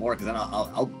end up dropping more, because then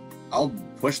I'll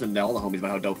push them to all the homies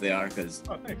about how dope they are. Cause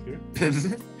oh, thanks, dude.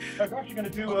 I was actually gonna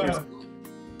do.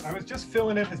 I was just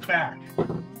filling in his back.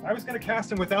 I was gonna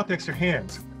cast him without the extra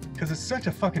hands, because it's such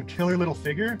a fucking killer little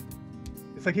figure.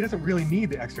 It's like he doesn't really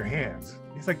need the extra hands.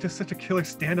 He's like just such a killer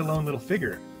standalone little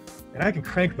figure, and I can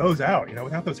crank those out,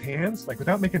 without those hands, like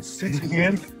without making 6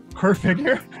 hands per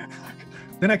figure.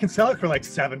 Then I can sell it for like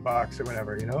 $7 or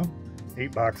whatever,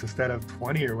 $8 instead of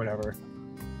 20 or whatever.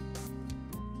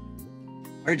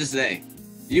 Or just today.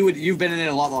 You've been in it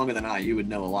a lot longer than I. You would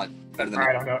know a lot better than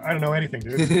I don't know. I don't know anything,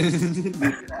 dude.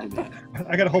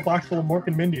 I got a whole box full of Mork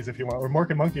and Mindies if you want, or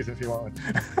Mork and Monkeys if you want.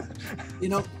 You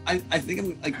know, I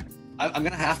think I'm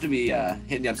gonna have to be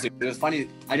hitting you up soon. It was funny.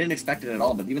 I didn't expect it at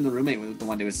all, but even the roommate was the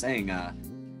one who was saying, "Hey,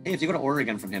 if you go to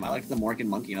Oregon from him, I like the Mork and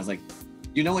Monkey." And I was like,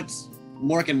 "You know, it's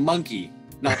Mork and Monkey,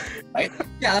 not right?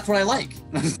 Yeah, that's what I like."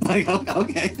 And I was like,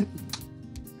 "Okay."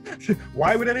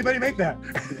 Why would anybody make that?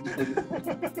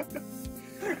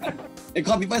 It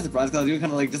caught me by surprise because I was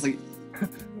kind of like, just like,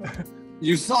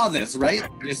 you saw this, right?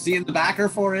 You're seeing the backer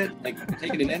for it, like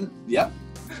taking it in. Yep.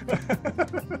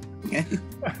 Okay.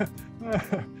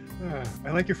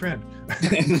 I like your friend.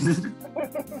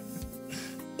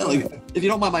 No, like, if you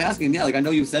don't mind my asking, yeah, like I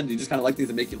know you said you just kind of like things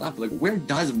that make you laugh, but like, where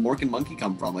does Mork and Monkey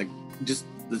come from? Like, just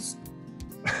this.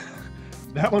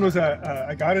 That one was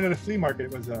I got it at a flea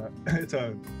market. It was it's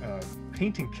a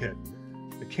painting kit.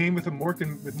 It came with Mork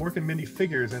and Mindy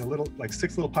figures and a little, like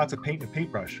 6 little pots of paint and a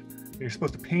paintbrush. And you're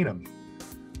supposed to paint them.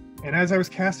 And as I was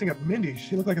casting up Mindy,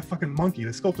 she looked like a fucking monkey. The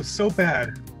sculpt was so bad.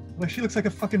 I'm like, she looks like a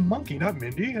fucking monkey, not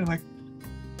Mindy. And I'm like,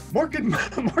 Mork and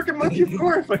Monkey, of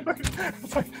course.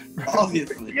 Like,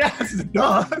 obviously. Yes,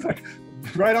 duh. It's like,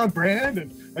 right on brand.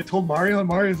 And I told Mario, and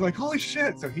Mario's like, holy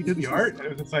shit. So he did the art. And it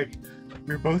was just like,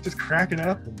 we were both just cracking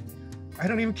up. And I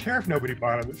don't even care if nobody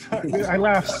bought them. I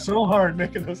laughed so hard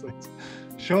making those things.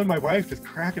 Showing my wife, just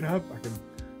cracking up.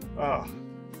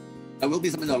 That will be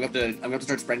something though. I'm gonna have to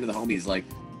start spreading to the homies. Like,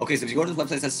 okay, so if you go to the website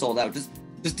that says sold out, just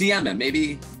DM him.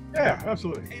 Maybe. Yeah,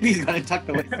 absolutely. Maybe he's got it tucked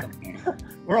away somewhere.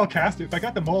 Or I'll cast it. If I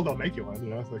got the mold, I'll make you one.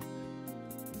 You know, it's like.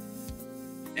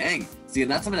 Dang. See, and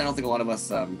that's something I don't think a lot of us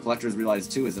collectors realize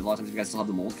too. Is that a lot of times you guys still have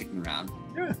the mold kicking around.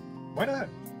 Yeah. Why not?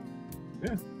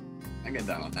 Yeah. I get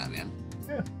down with that, man.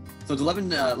 Yeah. So it's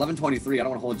 11:23. I don't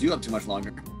want to hold you up too much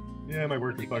longer. Yeah, my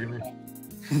work is bugging me.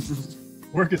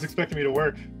 Work is expecting me to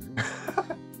work.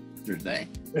 Thursday.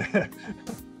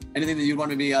 Anything that you'd want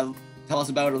to be tell us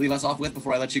about or leave us off with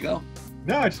before I let you go?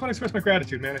 No, I just want to express my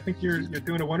gratitude, man. I think you're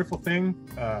doing a wonderful thing.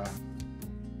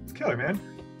 It's killer, man.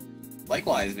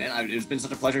 Likewise, man. It's been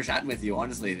such a pleasure chatting with you.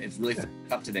 Honestly, it's really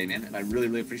up today, man. And I really,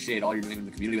 really appreciate all you're doing in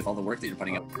the community with all the work that you're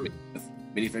putting up with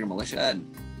Minifigure Militia.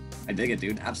 And I dig it,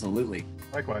 dude. Absolutely.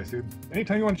 Likewise, dude.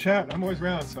 Anytime you want to chat, I'm always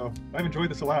around. So I've enjoyed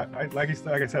this a lot. Like I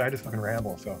said, I just fucking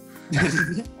ramble. So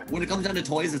when it comes down to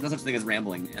toys, there's no such thing as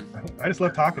rambling, man. I just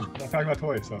love talking. I love talking about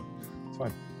toys, so it's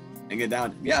fun. And get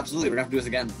down. Yeah, absolutely. We're gonna have to do this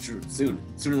again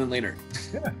sooner than later.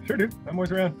 Yeah, sure, dude. I'm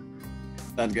always around.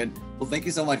 Sounds good. Well, thank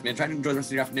you so much, man. Try to enjoy the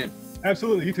rest of your afternoon.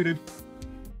 Absolutely. You too, dude.